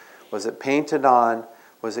how. Was it painted on?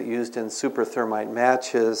 Was it used in superthermite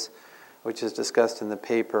matches, which is discussed in the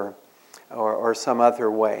paper, or some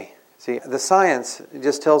other way? See, the science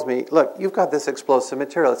just tells me, look, you've got this explosive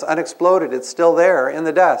material. It's unexploded. It's still there in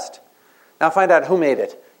the dust. Now find out who made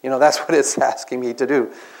it. That's what it's asking me to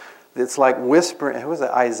do. It's like whispering. Who was it?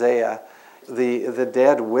 Isaiah. The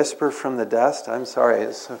dead whisper from the dust. I'm sorry.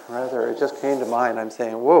 It just came to mind. I'm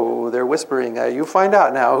saying, whoa, they're whispering. You find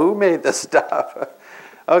out now who made this stuff.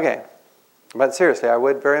 Okay. But seriously, I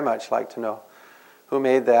would very much like to know who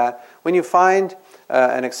made that. When you find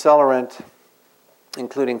an accelerant,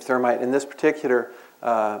 including thermite, in this particular,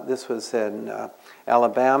 this was in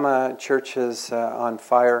Alabama, churches on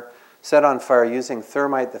fire, set on fire using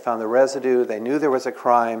thermite. They found the residue. They knew there was a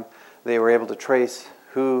crime. They were able to trace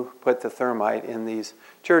who put the thermite in these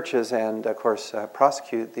churches and, of course,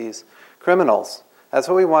 prosecute these criminals. That's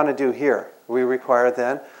what we want to do here. We require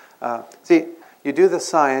then, you do the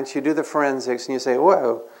science, you do the forensics, and you say,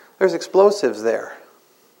 whoa, there's explosives there.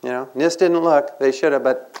 NIST didn't look. They should have,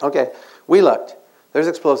 but okay, we looked. There's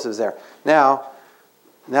explosives there. Now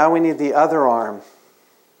we need the other arm.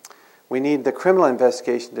 We need the criminal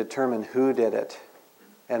investigation to determine who did it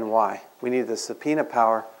and why. We need the subpoena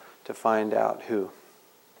power to find out who.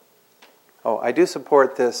 Oh, I do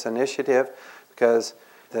support this initiative because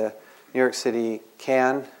the New York City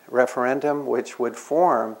can referendum, which would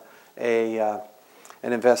form an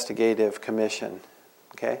investigative commission.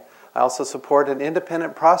 Okay. I also support an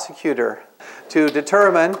independent prosecutor to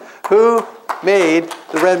determine who made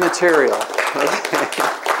the red material.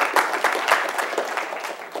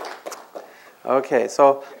 Okay,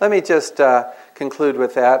 so let me just conclude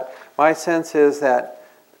with that. My sense is that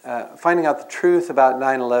finding out the truth about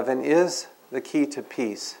 9/11 is the key to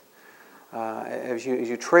peace. As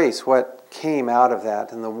you trace what came out of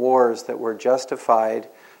that and the wars that were justified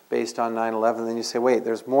based on 9/11, then you say, wait,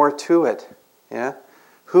 there's more to it. Yeah,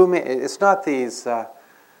 it's not these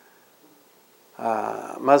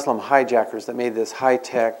Muslim hijackers that made this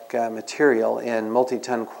high-tech material in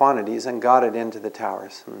multi-ton quantities and got it into the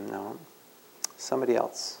towers. No, somebody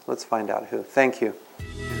else. Let's find out who. Thank you.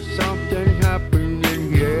 Something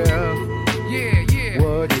happening here. Yeah.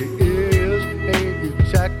 What it is ain't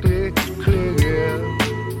exactly clear.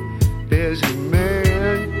 There's a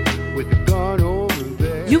man with a gun over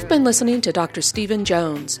there. You've been listening to Dr. Stephen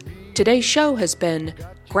Jones. Today's show has been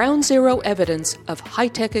Ground Zero Evidence of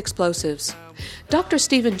High-Tech Explosives. Dr.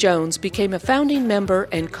 Stephen Jones became a founding member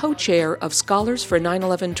and co-chair of Scholars for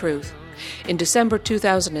 9/11 Truth. In December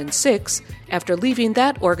 2006, after leaving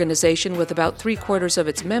that organization with about 3/4 of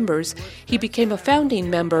its members, he became a founding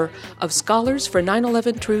member of Scholars for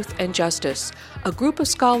 9/11 Truth and Justice, a group of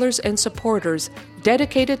scholars and supporters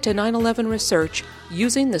dedicated to 9/11 research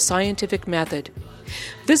using the scientific method.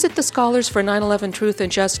 Visit the Scholars for 9/11 Truth and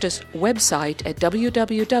Justice website at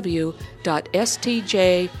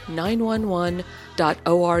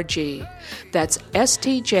www.stj911.org. That's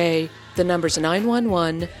STJ, the numbers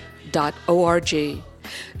 911.org.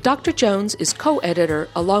 Dr. Jones is co-editor,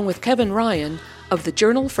 along with Kevin Ryan, of the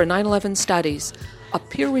Journal for 9/11 Studies, a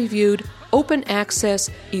peer-reviewed, open-access,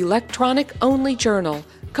 electronic-only journal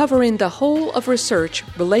covering the whole of research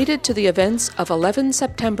related to the events of 11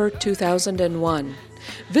 September 2001.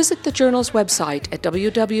 Visit the journal's website at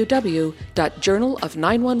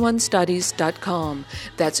www.journalof911studies.com.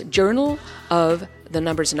 That's journal of the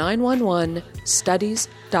numbers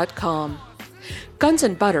 911studies.com. Guns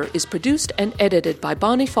and Butter is produced and edited by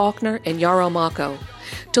Bonnie Faulkner and Yarrow Mako.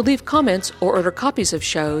 To leave comments or order copies of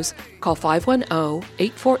shows, call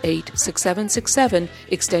 510-848-6767,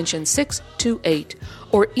 extension 628,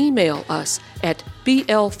 or email us at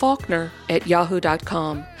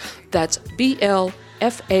blfaulkner@yahoo.com. That's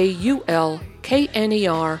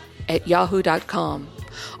blfaulkner@yahoo.com.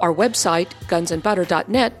 Our website,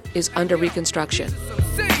 gunsandbutter.net, is under reconstruction. Some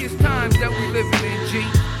serious times that we living in, G.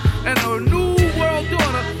 And a new world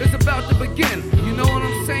order is about to begin. You know what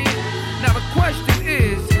I'm saying? Now the question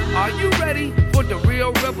is, are you ready for the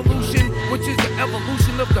real revolution, which is the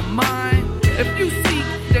evolution of the mind? If you seek,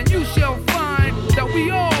 then you shall find that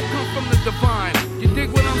we all come from the divine. You dig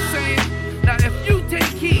what I'm saying? Now if you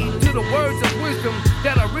take heed to the words of wisdom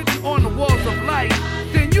that are written on the walls of life,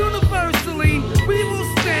 then universally we will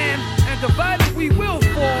stand, and divided we will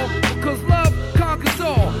fall, because love conquers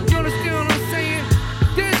all. You understand what I'm saying?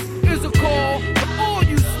 This is a call for all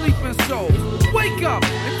you sleeping souls. Wake up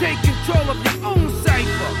and take control of your own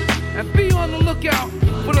cipher, and be on the lookout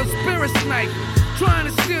for the spirit snipers trying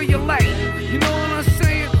to steal your light. You know what I'm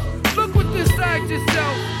saying? Look what's inside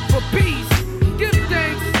yourself for peace. Give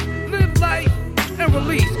thanks, live life, and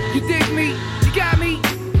release. You dig me?